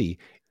against Eddie,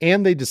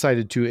 and they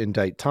decided to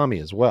indict Tommy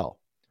as well.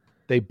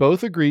 They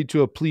both agreed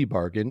to a plea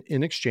bargain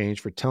in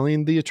exchange for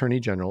telling the Attorney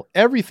General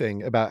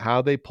everything about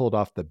how they pulled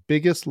off the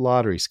biggest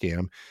lottery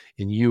scam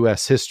in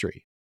U.S.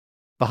 history.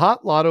 The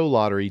Hot Lotto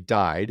lottery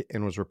died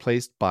and was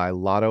replaced by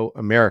Lotto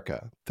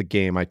America, the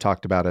game I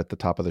talked about at the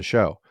top of the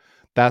show.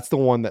 That's the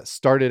one that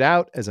started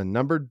out as a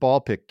numbered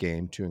ball pick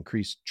game to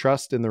increase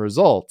trust in the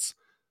results,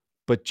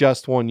 but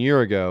just 1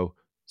 year ago,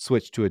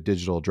 switched to a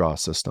digital draw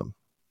system.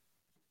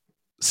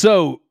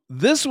 So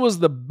this was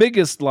the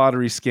biggest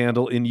lottery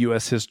scandal in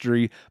U.S.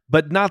 history,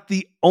 but not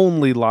the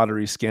only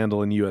lottery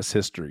scandal in U.S.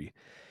 history.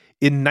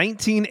 In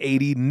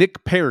 1980,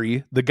 Nick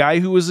Perry, the guy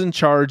who was in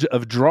charge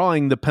of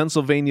drawing the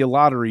Pennsylvania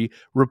lottery,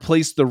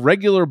 replaced the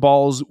regular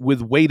balls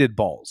with weighted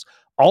balls.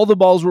 All the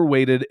balls were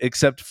weighted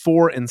except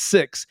 4 and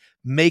 6,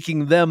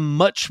 making them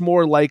much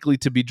more likely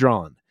to be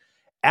drawn.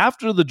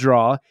 After the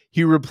draw,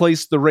 he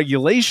replaced the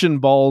regulation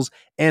balls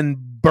and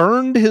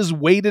burned his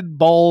weighted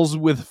balls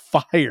with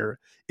fire.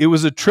 It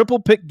was a triple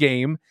pick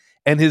game,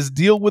 and his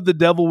deal with the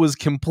devil was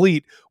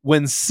complete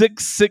when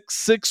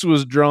 666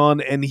 was drawn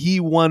and he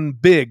won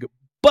big.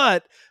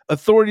 But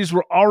authorities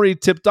were already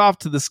tipped off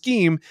to the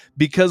scheme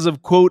because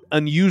of, quote,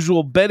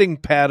 unusual betting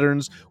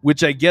patterns,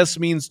 which I guess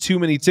means too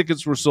many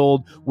tickets were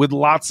sold with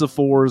lots of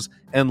 4s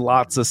and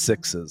lots of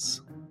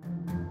 6s.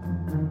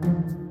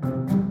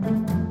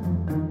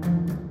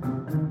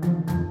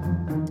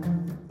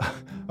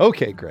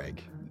 Okay,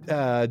 Greg.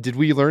 Did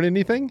we learn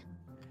anything?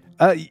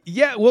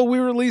 Yeah, well, we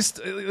were at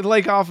least,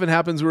 like often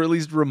happens, we're at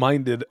least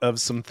reminded of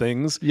some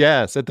things.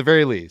 Yes, at the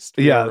very least.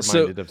 We are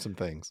reminded of some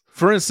things.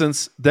 For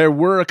instance, there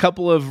were a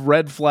couple of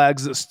red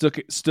flags that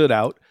stood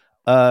out.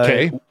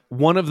 Okay.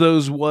 One of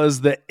those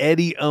was that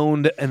Eddie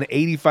owned an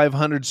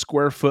 8,500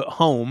 square foot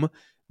home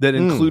that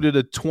included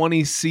a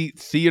 20-seat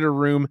theater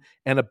room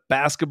and a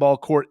basketball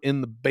court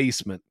in the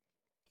basement.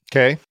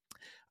 Okay.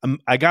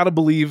 I got to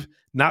believe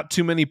not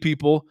too many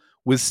people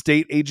with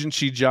state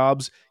agency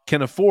jobs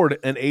can afford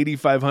an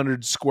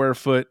 8,500 square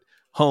foot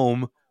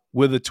home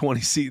with a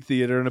 20-seat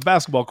theater and a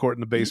basketball court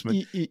in the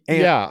basement.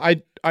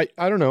 I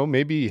don't know.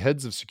 Maybe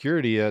heads of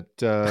security at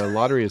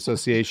lottery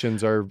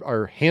associations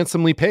are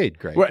handsomely paid,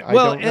 Greg. Right. I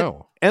don't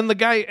know. And the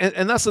guy,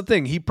 and that's the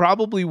thing, he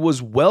probably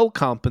was well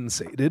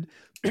compensated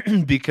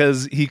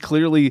because he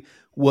clearly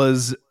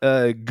was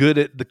good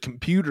at the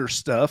computer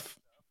stuff.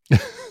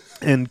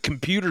 And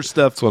computer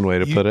stuff. That's one way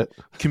to put it.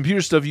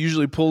 Computer stuff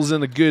usually pulls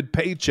in a good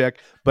paycheck,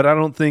 but I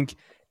don't think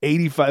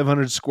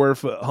 8,500 square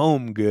foot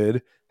home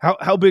good.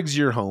 How big's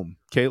your home,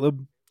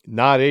 Caleb?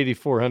 Not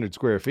 8,400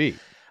 square feet.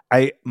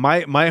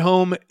 My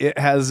home, it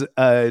has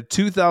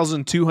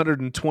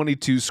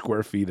 2,222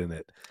 square feet in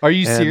it. Are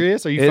you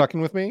serious? Are you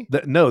fucking with me?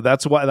 No,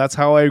 that's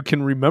how I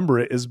can remember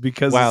it, is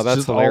because it's that's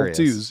just hilarious.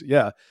 all twos.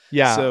 Yeah.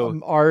 Yeah.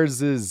 So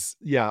ours is,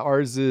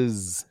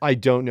 I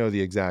don't know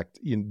the exact,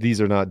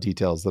 these are not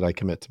details that I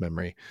commit to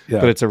memory,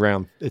 but it's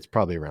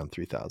probably around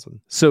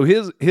 3,000. So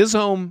his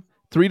home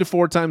 3 to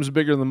 4 times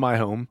bigger than my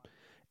home.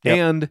 Yep.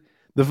 And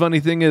the funny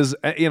thing is,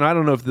 I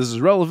don't know if this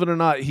is relevant or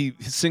not. He's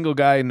single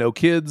guy, no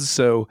kids.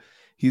 So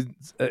he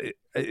does. A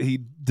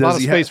lot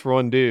of space for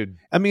one dude.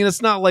 I mean,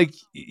 it's not like,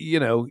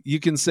 you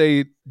can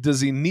say, does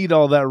he need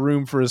all that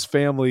room for his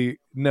family?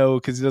 No,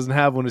 because he doesn't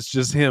have one. It's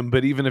just him.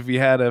 But even if he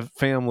had a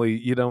family,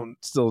 you don't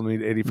still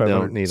need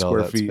 8,500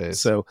 square feet. Space.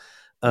 So,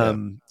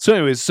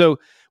 so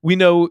we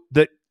know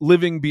that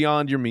living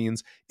beyond your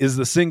means is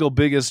the single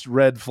biggest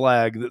red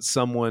flag that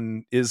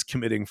someone is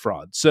committing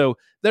fraud. So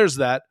there's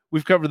that.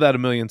 We've covered that a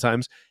million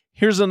times.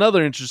 Here's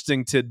another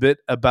interesting tidbit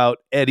about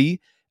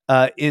Eddie.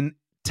 In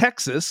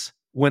Texas,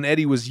 when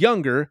Eddie was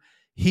younger,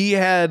 he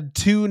had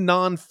 2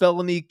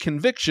 non-felony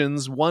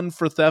convictions, one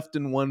for theft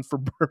and one for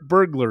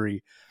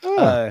burglary.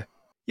 So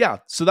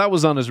that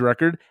was on his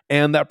record,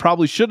 and that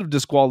probably should have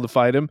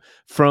disqualified him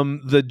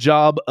from the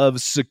job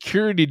of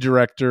security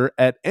director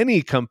at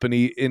any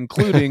company,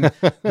 including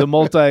the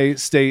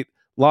Multi-State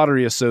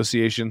Lottery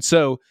Association.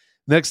 So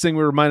next thing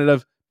we're reminded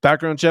of,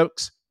 background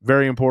checks,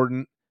 very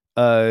important.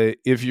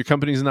 If your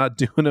company's not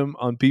doing them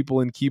on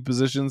people in key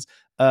positions,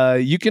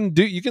 you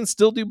can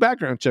still do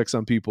background checks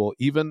on people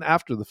even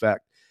after the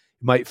fact.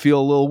 It might feel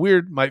a little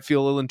weird, might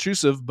feel a little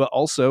intrusive, but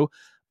also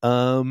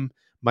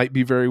might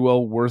be very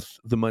well worth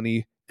the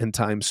money and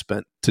time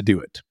spent to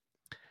do it.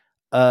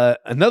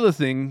 Another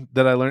thing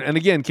that I learned, and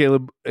again,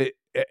 Caleb,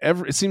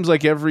 it seems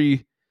like I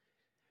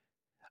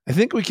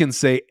think we can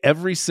say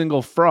every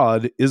single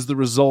fraud is the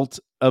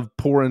result of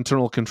poor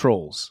internal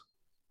controls.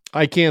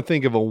 I can't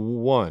think of a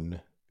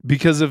one.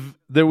 Because if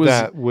there was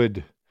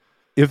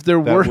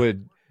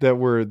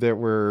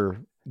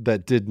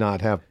that did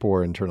not have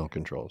poor internal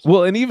controls.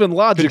 Well, and even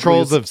logically,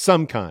 controls of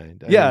some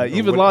kind.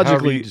 Even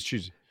logically, just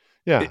choose.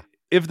 Yeah.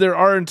 If there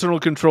are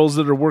internal controls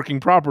that are working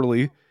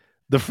properly,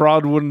 the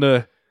fraud wouldn't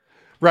have.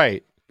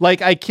 Right.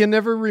 Like, I can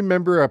never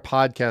remember a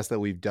podcast that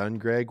we've done,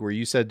 Greg, where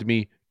you said to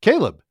me,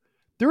 Caleb,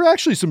 there are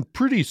actually some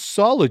pretty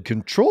solid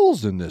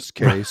controls in this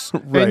case.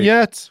 Right. And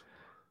yet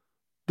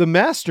the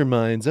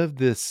masterminds of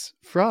this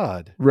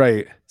fraud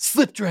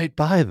slipped right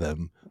by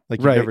them.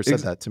 Like, you never said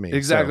that to me.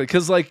 Exactly.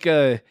 Because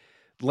I'd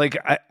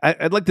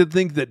like to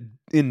think that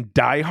in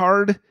Die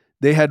Hard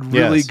they had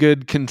really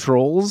good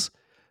controls,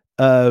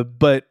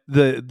 but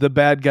the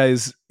bad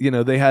guys,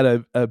 they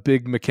had a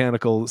big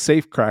mechanical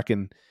safe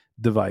cracking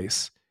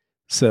device.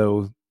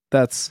 So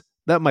that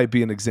might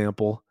be an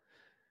example,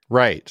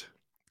 right,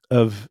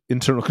 of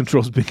internal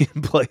controls being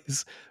in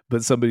place,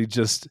 but somebody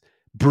just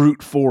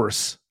brute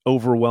force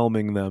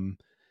overwhelming them.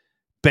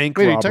 Bank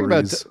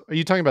robberies. Are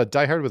you talking about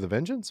Die Hard with a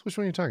Vengeance? Which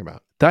one are you talking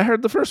about? Die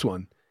Hard, the first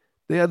one.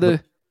 They had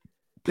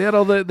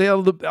all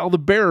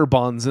the bearer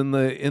bonds in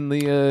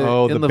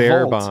the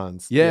bearer vault.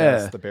 Bonds. Yeah,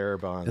 yes, the bearer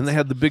bonds. And they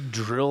had the big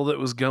drill that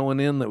was going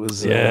in. That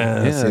was come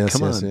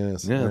on.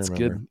 Yes, it's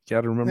good.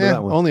 Got to remember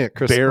that one. Only at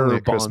Christmas.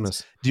 Bearer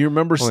bonds. Do you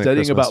remember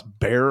studying about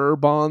bearer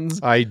bonds?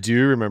 I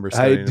do remember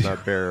studying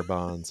about bearer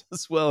bonds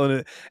as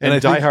well.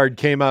 And Die Hard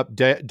came up.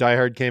 Die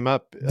Hard came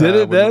up. Did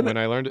it then? When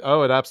I learned it?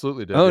 Oh, it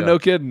absolutely did. Oh, no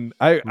kidding.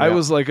 I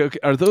was like, okay,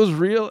 are those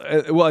real?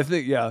 Well, I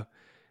think not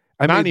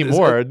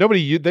anymore. They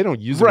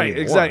don't use it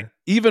anymore. Exactly.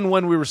 Even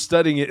when we were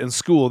studying it in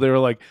school, they were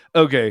like,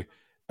 okay,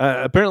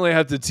 apparently I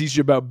have to teach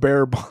you about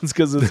bearer bonds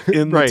because it's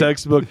in the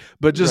textbook.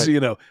 But just so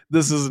you know,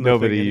 this isn't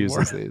nobody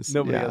uses these.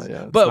 Nobody has.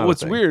 Yeah, but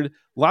what's weird,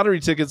 lottery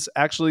tickets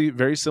actually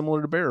very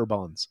similar to bearer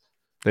bonds.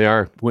 They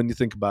are when you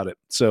think about it.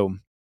 So,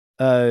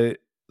 the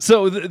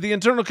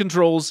internal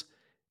controls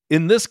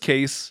in this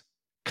case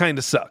kind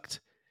of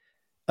sucked.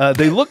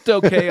 They looked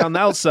okay on the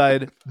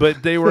outside,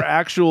 but they were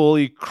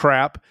actually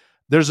crap.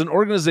 there's an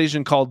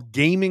organization called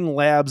Gaming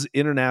Labs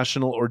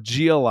International, or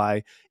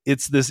GLI.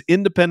 It's this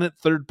independent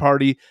third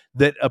party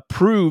that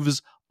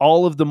approves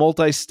all of the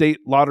multi-state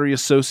lottery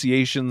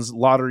associations'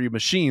 lottery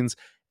machines.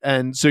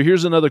 And so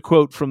here's another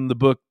quote from the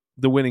book,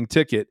 The Winning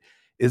Ticket.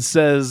 It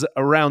says,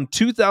 around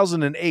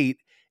 2008,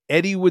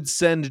 Eddie would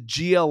send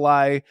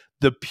GLI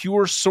the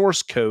pure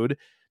source code.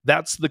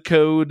 That's the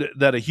code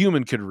that a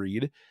human could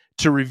read,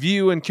 to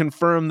review and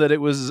confirm that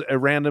it was a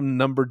random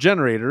number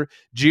generator.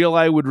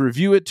 GLI would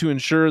review it to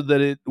ensure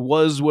that it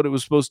was what it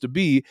was supposed to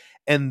be,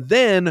 and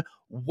then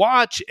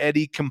watch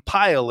Eddie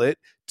compile it.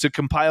 To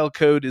compile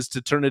code is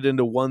to turn it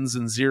into ones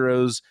and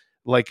zeros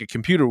like a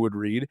computer would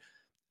read.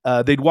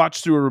 They'd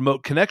watch through a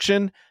remote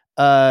connection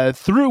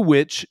through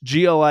which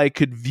GLI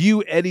could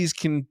view Eddie's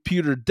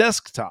computer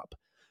desktop.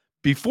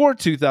 Before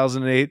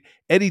 2008,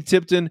 Eddie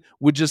Tipton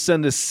would just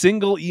send a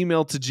single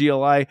email to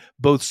GLI.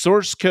 Both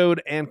source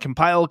code and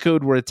compile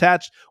code were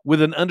attached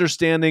with an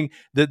understanding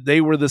that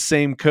they were the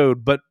same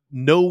code, but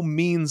no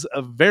means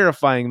of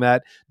verifying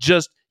that,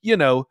 just,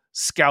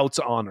 Scout's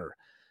honor.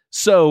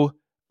 So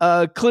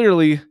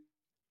clearly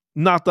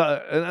not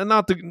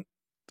the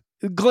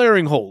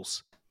glaring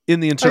holes in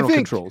the internal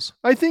controls.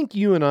 I think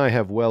you and I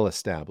have well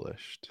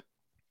established.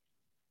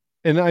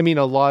 And I mean,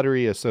 a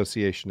lottery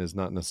association is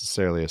not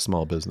necessarily a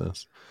small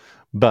business,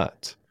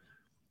 but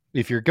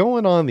if you're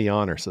going on the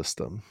honor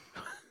system,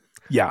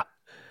 yeah,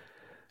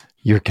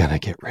 you're going to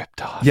get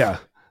ripped off. Yeah,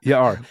 you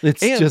are. It's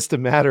just a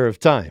matter of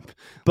time.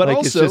 But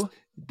also, it's just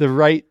the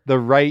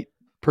right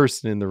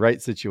person in the right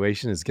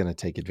situation is going to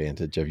take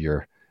advantage of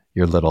your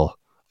little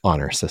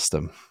honor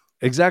system.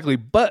 Exactly.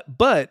 But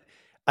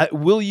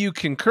will you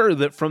concur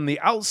that from the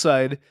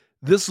outside,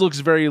 this looks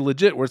very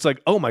legit, where it's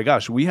like, oh my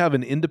gosh, we have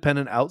an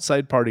independent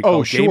outside party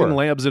called Gaming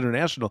Labs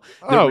International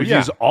that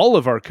reviews all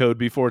of our code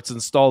before it's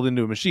installed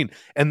into a machine.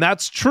 And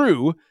that's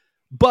true,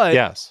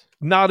 but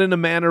not in a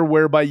manner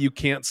whereby you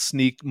can't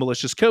sneak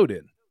malicious code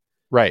in.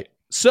 Right.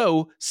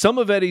 So some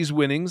of Eddie's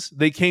winnings,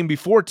 they came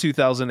before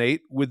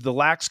 2008 with the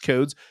lax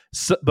codes,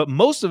 but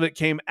most of it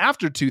came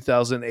after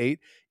 2008,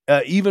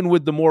 even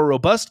with the more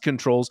robust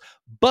controls.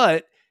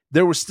 But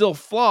there were still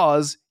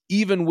flaws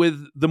even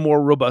with the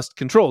more robust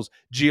controls.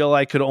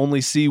 GLI could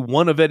only see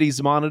one of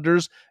Eddie's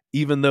monitors,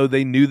 even though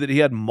they knew that he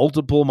had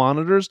multiple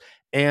monitors,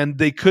 and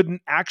they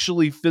couldn't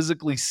actually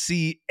physically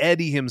see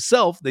Eddie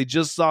himself. They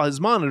just saw his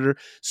monitor.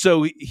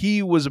 So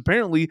he was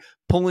apparently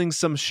pulling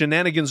some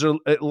shenanigans, or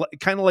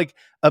kind of like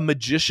a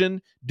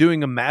magician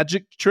doing a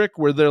magic trick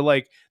where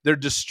they're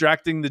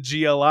distracting the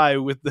GLI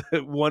with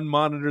the one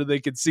monitor they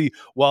could see,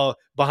 while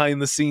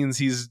behind the scenes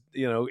he's,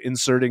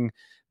 inserting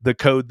the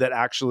code that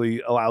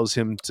actually allows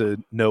him to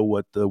know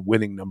what the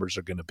winning numbers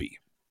are going to be.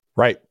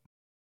 Right.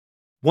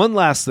 One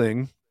last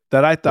thing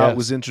that I thought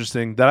was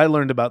interesting that I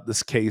learned about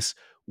this case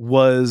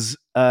was,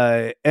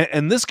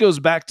 and this goes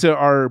back to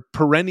our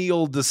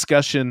perennial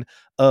discussion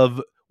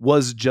of,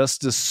 was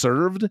justice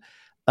served?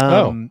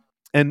 And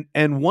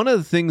one of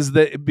the things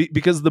that,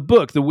 because the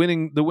book, the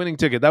winning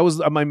ticket, that was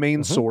my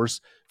main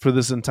source for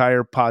this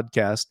entire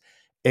podcast.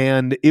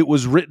 And it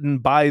was written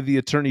by the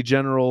Attorney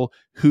General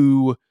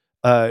who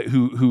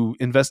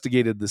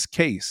investigated this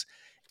case.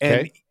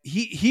 And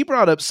he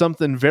brought up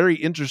something very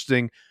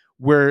interesting,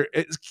 where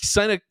it's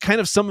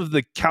kind of some of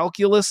the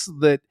calculus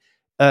that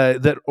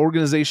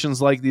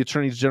organizations like the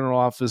Attorney General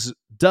Office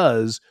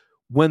does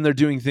when they're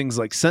doing things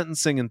like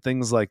sentencing and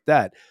things like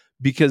that.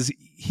 Because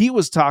he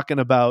was talking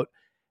about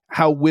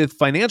how with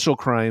financial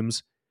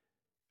crimes,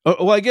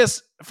 well, I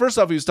guess first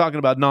off, he was talking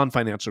about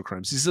non-financial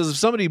crimes. He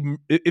says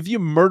if you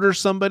murder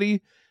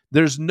somebody,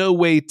 there's no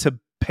way to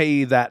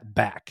pay that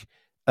back.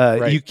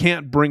 You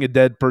can't bring a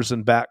dead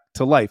person back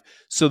to life.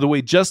 So the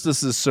way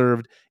justice is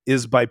served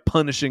is by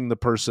punishing the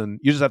person.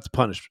 You just have to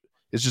punish.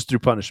 It's just through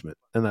punishment,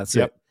 and that's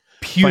it.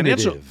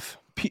 Punitive.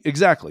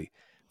 Exactly.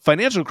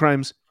 Financial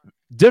crimes,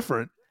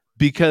 different,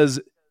 because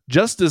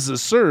justice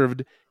is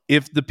served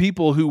if the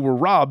people who were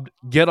robbed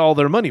get all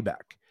their money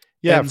back.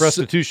 Yeah, if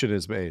restitution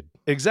is made.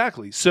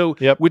 Exactly. So,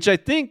 which I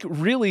think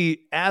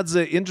really adds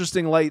an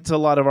interesting light to a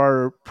lot of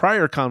our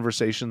prior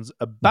conversations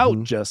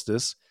about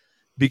justice,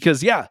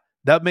 because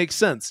that makes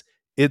sense.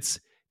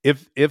 It's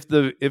if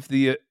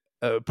the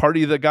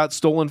party that got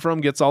stolen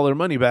from gets all their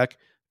money back,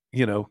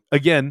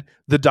 again,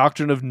 the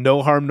doctrine of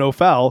no harm, no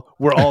foul.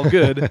 We're all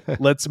good.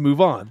 Let's move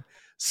on.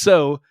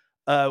 So,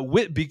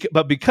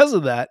 but because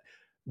of that,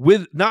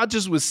 with not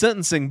just with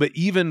sentencing, but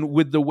even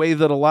with the way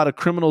that a lot of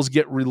criminals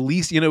get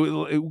released,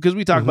 because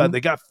we talk about they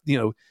got,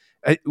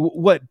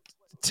 what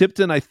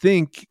Tipton, I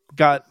think,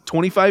 got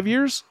 25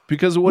 years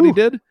because of what he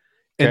did.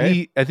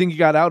 And I think he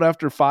got out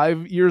after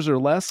 5 years or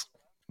less.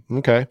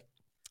 Okay.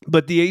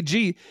 But the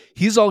AG,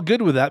 he's all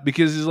good with that,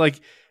 because he's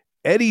like,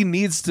 Eddie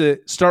needs to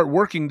start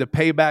working to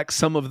pay back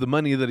some of the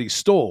money that he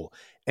stole.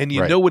 And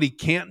you know what he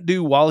can't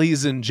do while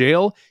he's in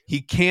jail?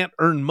 He can't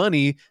earn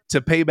money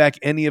to pay back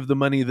any of the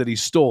money that he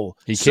stole.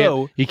 He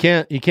can't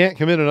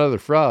commit another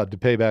fraud to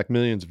pay back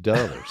millions of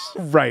dollars.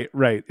 Right,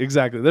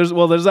 exactly. There's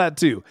that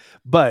too.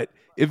 But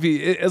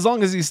as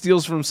long as he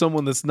steals from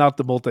someone that's not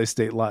the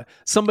multi-state lot,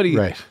 somebody,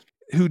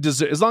 who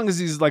deserves, as long as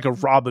he's like a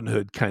Robin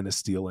Hood kind of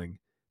stealing,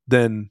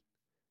 then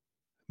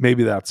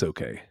maybe that's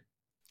okay.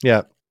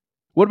 Yeah.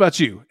 What about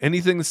you?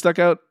 Anything that stuck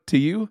out to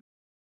you?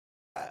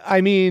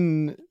 I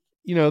mean,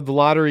 the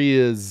lottery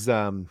is,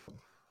 I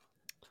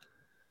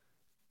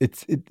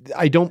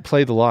don't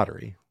play the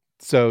lottery.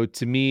 So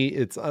to me,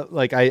 it's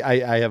like,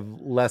 I have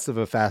less of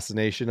a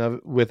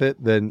fascination with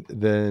it than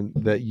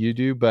that you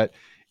do, but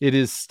it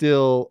is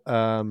still,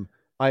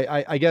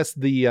 I guess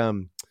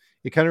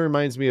it kind of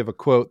reminds me of a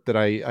quote that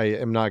I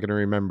am not going to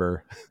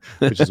remember,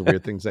 which is a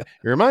weird thing to say.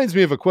 It reminds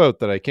me of a quote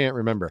that I can't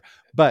remember,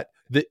 but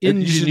the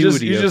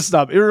ingenuity. You just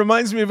stop. It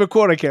reminds me of a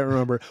quote I can't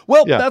remember.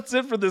 Well, that's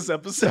it for this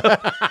episode.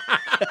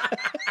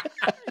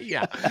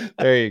 Yeah,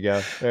 there you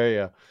go.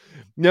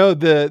 No,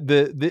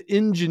 the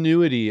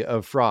ingenuity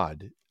of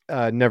fraud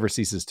never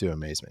ceases to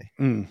amaze me.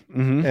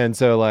 Mm-hmm. And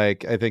so,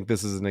 like, I think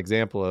this is an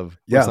example of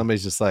where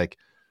somebody's just like,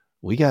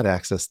 we got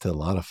access to a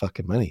lot of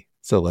fucking money,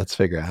 so let's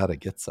figure out how to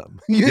get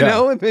some,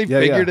 and they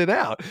figured it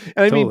out.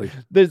 And I mean,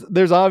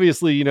 there's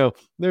obviously,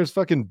 there's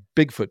fucking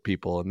Bigfoot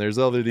people, and there's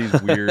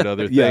these weird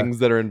other things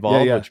that are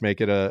involved, which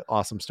make it an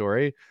awesome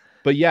story.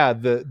 But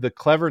the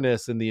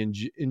cleverness and the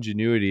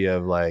ingenuity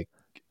of like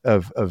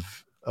of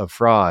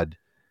fraud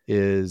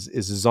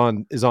is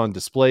on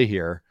display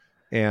here.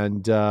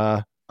 And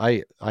I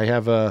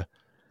have a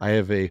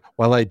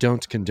while I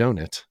don't condone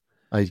it,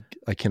 I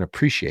can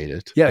appreciate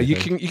it. Yeah, you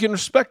can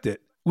respect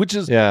it, which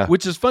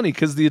is funny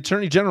because the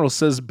Attorney General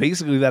says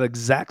basically that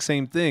exact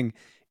same thing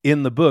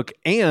in the book.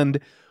 And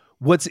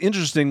what's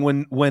interesting,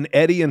 when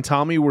Eddie and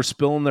Tommy were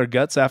spilling their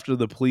guts after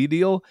the plea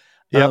deal,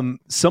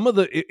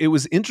 it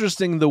was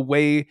interesting the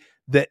way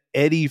that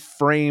Eddie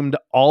framed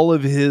all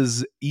of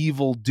his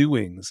evil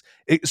doings,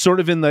 sort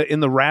of in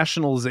the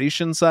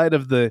rationalization side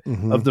of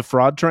the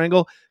fraud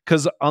triangle.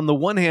 Because on the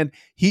one hand,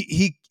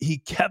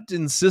 he kept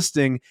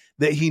insisting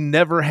that he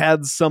never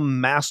had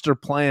some master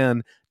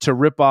plan to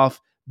rip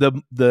off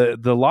the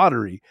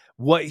lottery.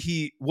 What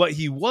he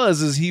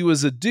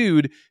was a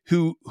dude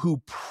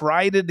who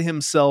prided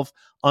himself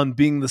on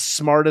being the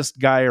smartest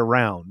guy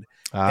around.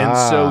 And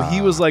so he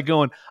was like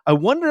going, I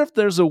wonder if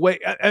there's a way.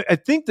 I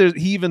think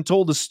he even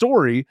told a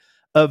story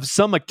of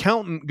some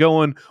accountant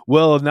going,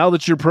 well, now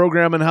that you're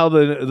programming how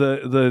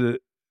the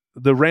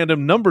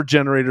random number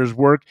generators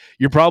work,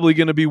 you're probably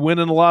going to be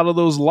winning a lot of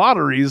those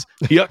lotteries.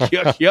 Yuck,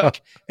 yuck,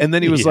 yuck. And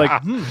then he was like,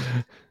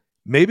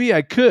 maybe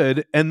I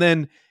could. And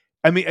then,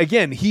 I mean,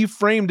 again, he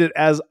framed it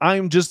as,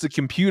 I'm just a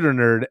computer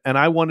nerd and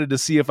I wanted to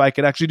see if I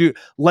could actually do it.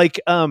 Like,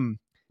 do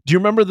you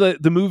remember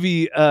the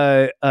movie,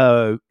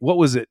 what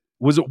was it?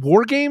 Was it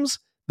War Games?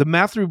 The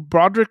Matthew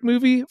Broderick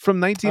movie from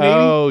 1980?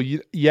 Oh,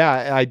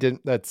 yeah, I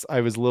didn't.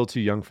 I was a little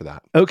too young for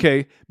that.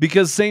 Okay,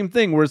 because same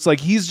thing where it's like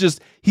he's just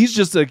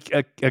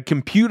a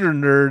computer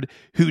nerd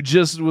who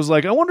just was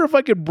like, I wonder if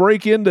I could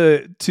break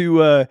into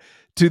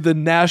the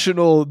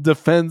National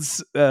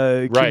Defense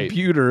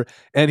computer,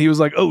 and he was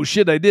like, oh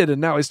shit, I did,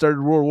 and now I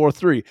started World War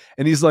III,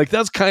 and he's like,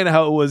 that's kind of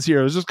how it was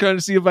here. I was just trying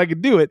to see if I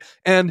could do it,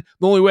 and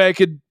the only way I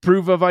could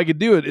prove if I could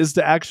do it is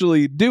to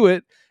actually do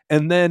it,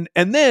 and then.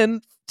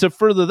 To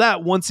further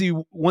that, once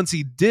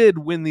he did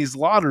win these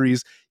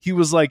lotteries, he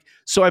was like,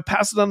 so I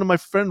passed it on to my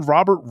friend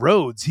Robert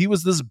Rhodes. He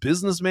was this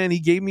businessman. He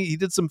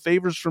did some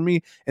favors for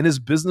me, and his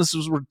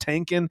businesses were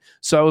tanking.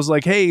 So I was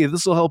like, hey,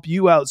 this will help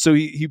you out. So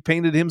he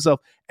painted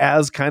himself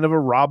as kind of a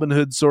Robin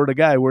Hood sort of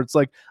guy, where it's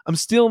like, I'm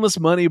stealing this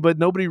money, but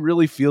nobody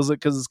really feels it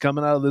because it's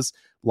coming out of this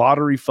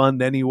lottery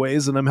fund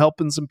anyways, and I'm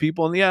helping some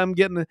people. And yeah, I'm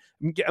getting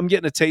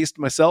a taste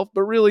myself,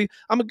 but really,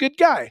 I'm a good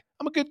guy.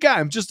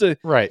 I'm just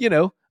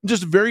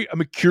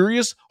I'm a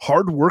curious,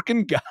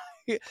 hardworking guy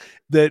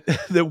that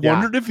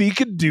wondered if he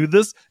could do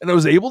this, and I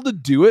was able to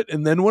do it.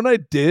 And then when I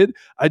did,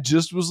 I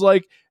just was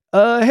like,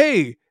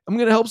 hey, I'm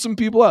going to help some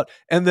people out.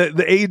 And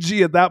the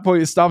AG at that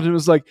point stopped him and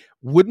was like,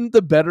 wouldn't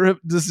the better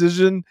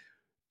decision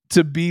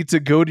to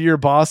go to your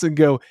boss and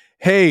go,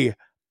 hey,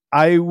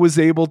 I was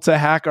able to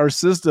hack our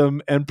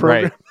system and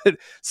program it,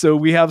 so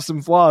we have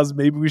some flaws.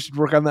 Maybe we should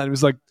work on that. And he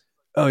was like,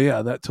 oh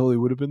yeah, that totally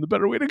would have been the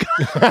better way to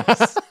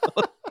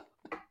go.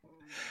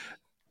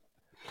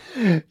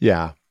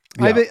 Yeah.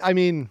 I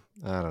mean,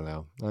 I don't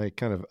know.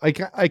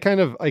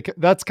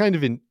 That's kind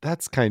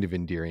of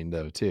endearing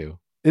though too.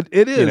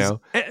 It is,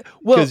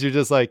 because you're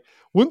just like,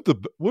 wouldn't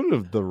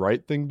the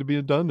right thing to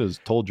be done is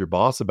told your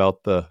boss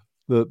about the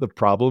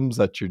problems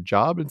at your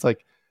job. It's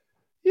like,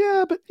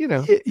 yeah, but people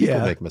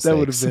make mistakes. That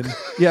would have been,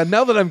 yeah.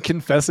 Now that I'm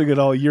confessing it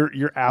all,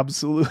 you're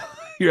absolutely.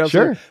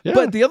 Sure. Yeah.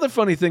 But the other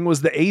funny thing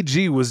was the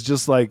AG was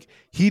just like,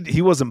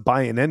 he wasn't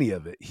buying any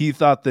of it. He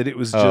thought that it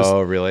was just,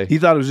 really? He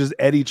thought it was just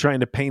Eddie trying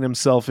to paint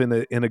himself in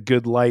a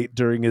good light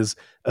during his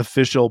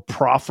official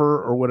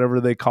proffer or whatever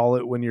they call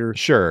it when you're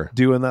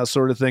doing that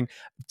sort of thing.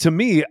 To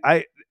me,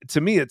 I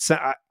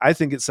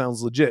think it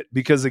sounds legit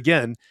because,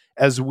 again,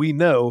 as we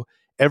know,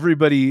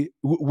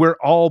 we're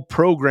all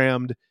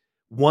programmed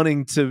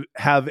wanting to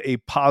have a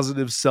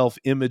positive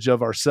self-image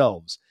of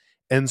ourselves.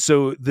 And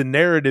so the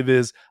narrative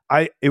is,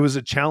 it was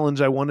a challenge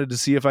I wanted to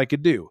see if I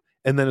could do.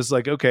 And then it's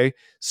like, okay,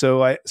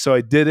 so I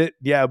did it.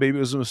 Yeah, maybe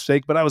it was a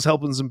mistake, but I was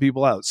helping some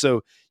people out.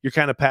 So you're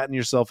kind of patting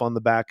yourself on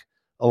the back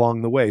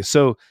along the way.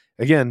 So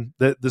again,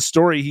 the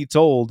story he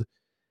told,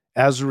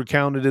 as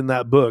recounted in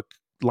that book,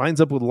 lines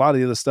up with a lot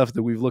of the other stuff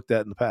that we've looked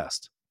at in the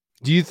past.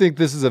 Do you think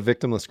this is a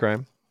victimless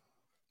crime?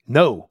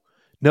 No,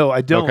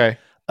 I don't. Okay.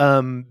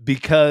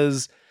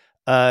 Because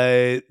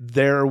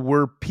there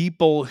were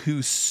people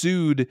who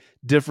sued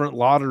different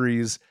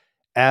lotteries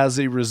as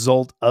a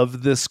result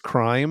of this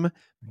crime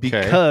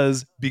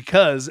because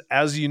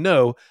as you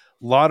know,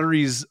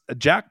 lotteries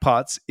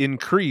jackpots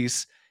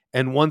increase,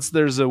 and once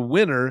there's a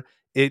winner,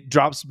 it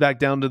drops back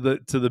down to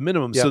the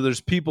minimum. Yep. So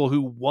there's people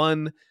who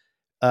won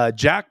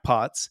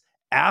jackpots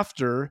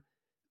after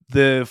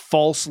the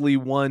falsely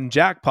won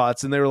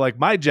jackpots, and they were like,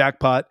 my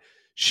jackpot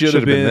should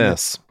have been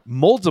this.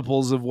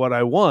 Multiples of what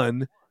I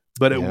won,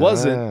 but it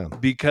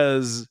wasn't,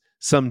 because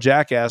some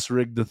jackass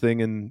rigged the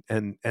thing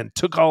and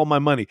took all my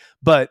money.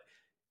 But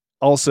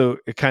also,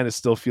 it kind of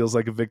still feels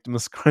like a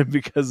victimless crime,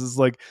 because it's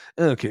like,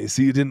 okay,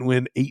 so you didn't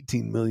win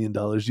 $18 million.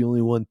 You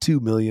only won $2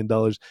 million.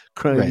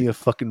 Cry me a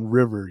fucking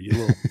river, you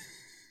little.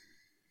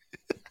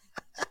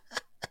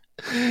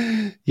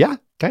 Yeah,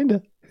 kind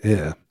of.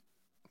 Yeah.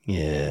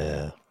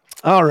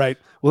 All right.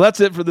 Well, that's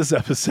it for this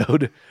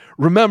episode.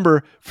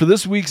 Remember, for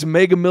this week's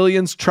Mega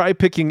Millions, try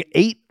picking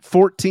 8,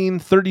 14,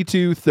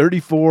 32,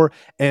 34,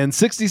 and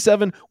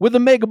 67 with a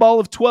Mega Ball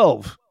of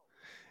 12.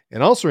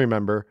 And also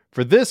remember,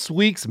 for this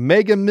week's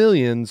Mega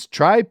Millions,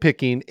 try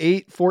picking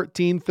 8,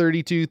 14,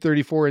 32,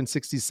 34, and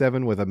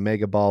 67 with a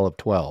Mega Ball of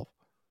 12.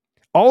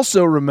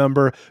 Also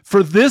remember,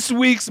 for this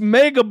week's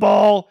Mega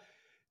Ball,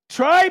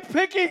 try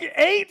picking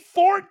 8,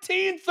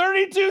 14,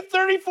 32,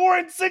 34,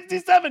 and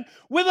 67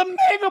 with a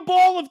Mega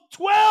Ball of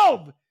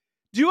 12.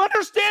 Do you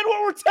understand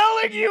what we're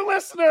telling you,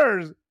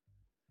 listeners?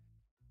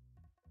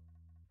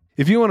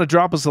 If you want to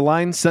drop us a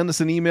line, send us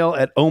an email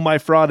at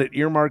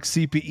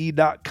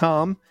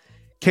ohmyfraud@earmarkcpe.com.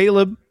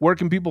 Caleb, where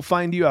can people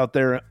find you out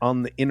there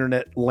on the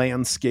internet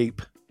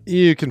landscape?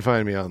 You can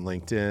find me on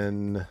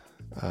LinkedIn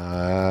 /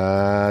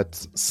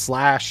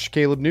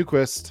 Caleb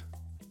Newquist.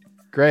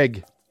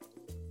 Greg.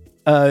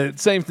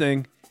 Same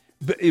thing.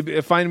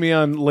 Find me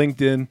on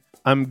LinkedIn.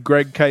 I'm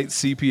Greg Kite,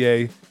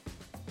 CPA.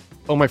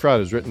 Oh My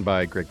Fraud is written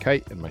by Greg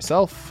Kite and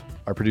myself.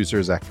 Our producer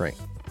is Zach Frank.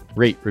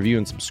 Rate, review,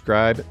 and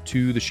subscribe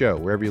to the show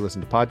wherever you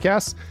listen to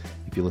podcasts.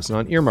 If you listen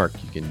on Earmark,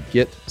 you can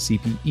get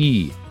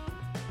CPE.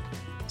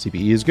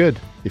 CPE is good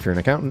if you're an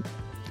accountant.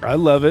 I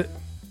love it.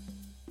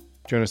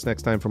 Join us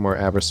next time for more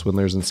avarice,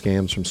 swindlers, and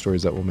scams from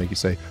stories that will make you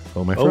say,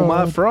 oh my fraud. Oh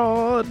my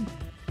fraud.